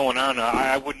things going on.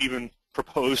 I wouldn't even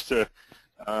propose to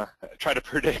try to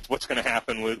predict what's going to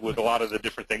happen with a lot of the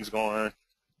different things going on.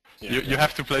 You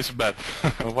have to place a bet.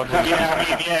 The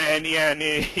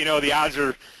odds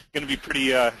are going to be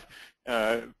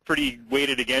pretty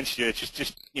weighted against you. It's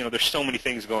just there's so many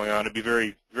things going on. It'd be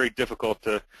very, very difficult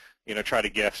to try to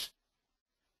guess.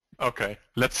 Okay,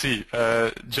 let's see.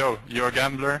 Joe, you're a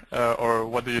gambler, or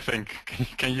what do you think?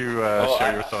 Can you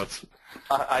share your thoughts?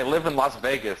 I live in Las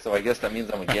Vegas, so I guess that means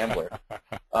I'm a gambler.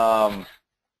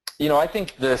 I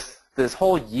think this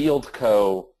whole yield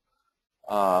co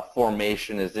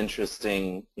formation is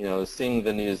interesting. Seeing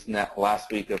the news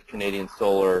last week of Canadian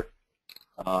Solar,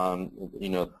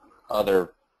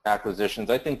 other acquisitions.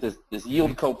 I think this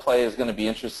yield co play is going to be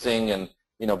interesting, and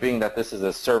being that this is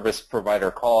a service provider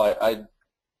call,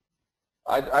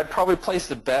 I'd probably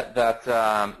place a bet that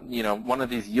one of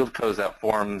these yield cos that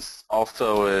forms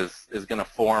also is going to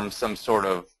form some sort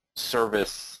of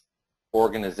service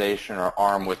organization or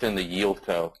arm within the yield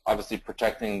co. Obviously,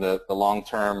 protecting the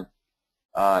long-term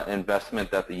investment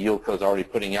that the yield co is already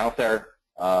putting out there,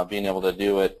 being able to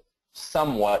do it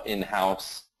somewhat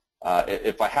in-house.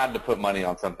 If I had to put money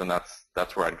on something,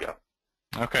 that's where I'd go.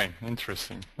 Okay,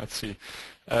 interesting. Let's see.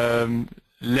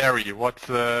 Larry, what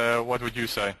would you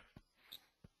say?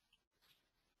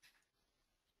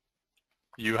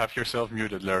 You have yourself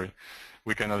muted, Larry.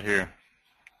 We cannot hear.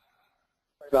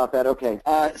 Sorry about that. Okay.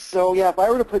 So yeah, if I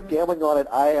were to put gambling on it,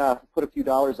 I put a few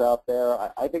dollars out there.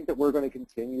 I think that we're going to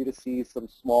continue to see some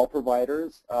small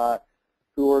providers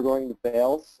who are going to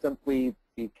fail simply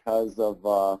because of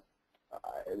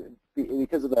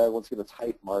the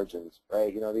tight margins,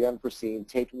 right? The unforeseen,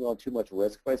 taking on too much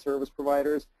risk by service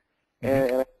providers,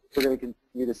 and I think we're going to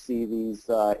continue to see these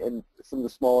and some of the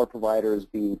smaller providers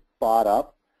be bought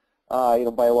up,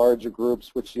 by larger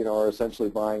groups, which are essentially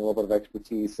buying a little bit of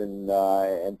expertise and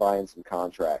buying some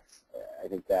contracts. I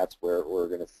think that's where we're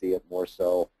going to see it more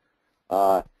so.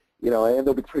 And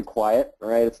they'll be pretty quiet,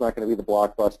 right? It's not going to be the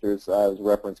blockbusters. As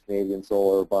referenced, Canadian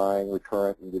Solar buying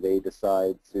Recurrent, and do they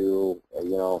decide to,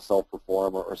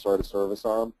 self-perform or start a service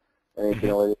arm? I think,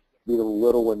 it'll be the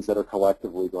little ones that are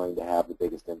collectively going to have the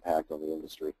biggest impact on the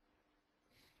industry.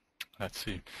 Let's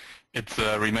see. It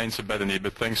remains a betony,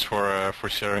 but thanks for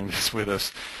sharing this with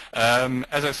us.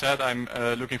 As I said, I'm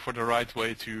looking for the right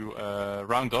way to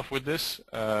round off with this.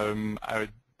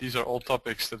 These are all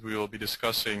topics that we will be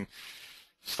discussing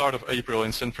start of April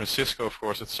in San Francisco, of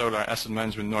course, at Solar Asset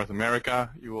Management North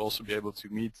America. You will also be able to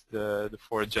meet the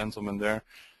four gentlemen there.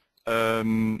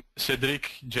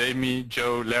 Cedric, Jamie,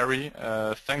 Joe, Larry,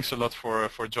 thanks a lot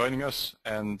for joining us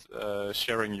and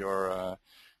sharing your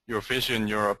vision,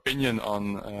 your opinion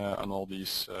on all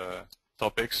these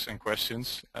topics and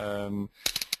questions.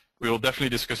 We will definitely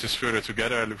discuss this further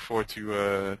together. I look forward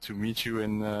to meet you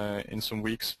in some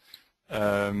weeks.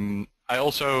 I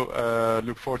also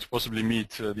look forward to possibly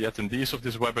meet the attendees of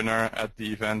this webinar at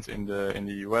the event in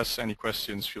the US. Any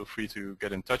questions, feel free to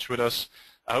get in touch with us.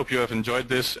 I hope you have enjoyed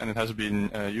this and it has been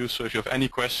useful. If you have any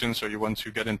questions or you want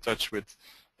to get in touch with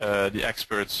the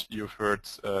experts you've heard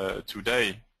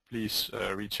today, please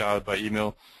reach out by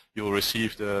email. You will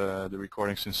receive the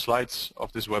recordings and slides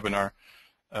of this webinar.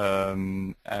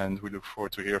 And we look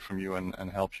forward to hear from you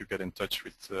and help you get in touch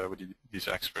with these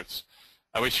experts.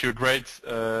 I wish you a great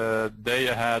day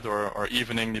ahead or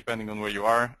evening, depending on where you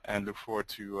are, and look forward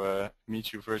to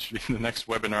meet you virtually in the next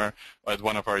webinar or at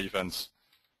one of our events.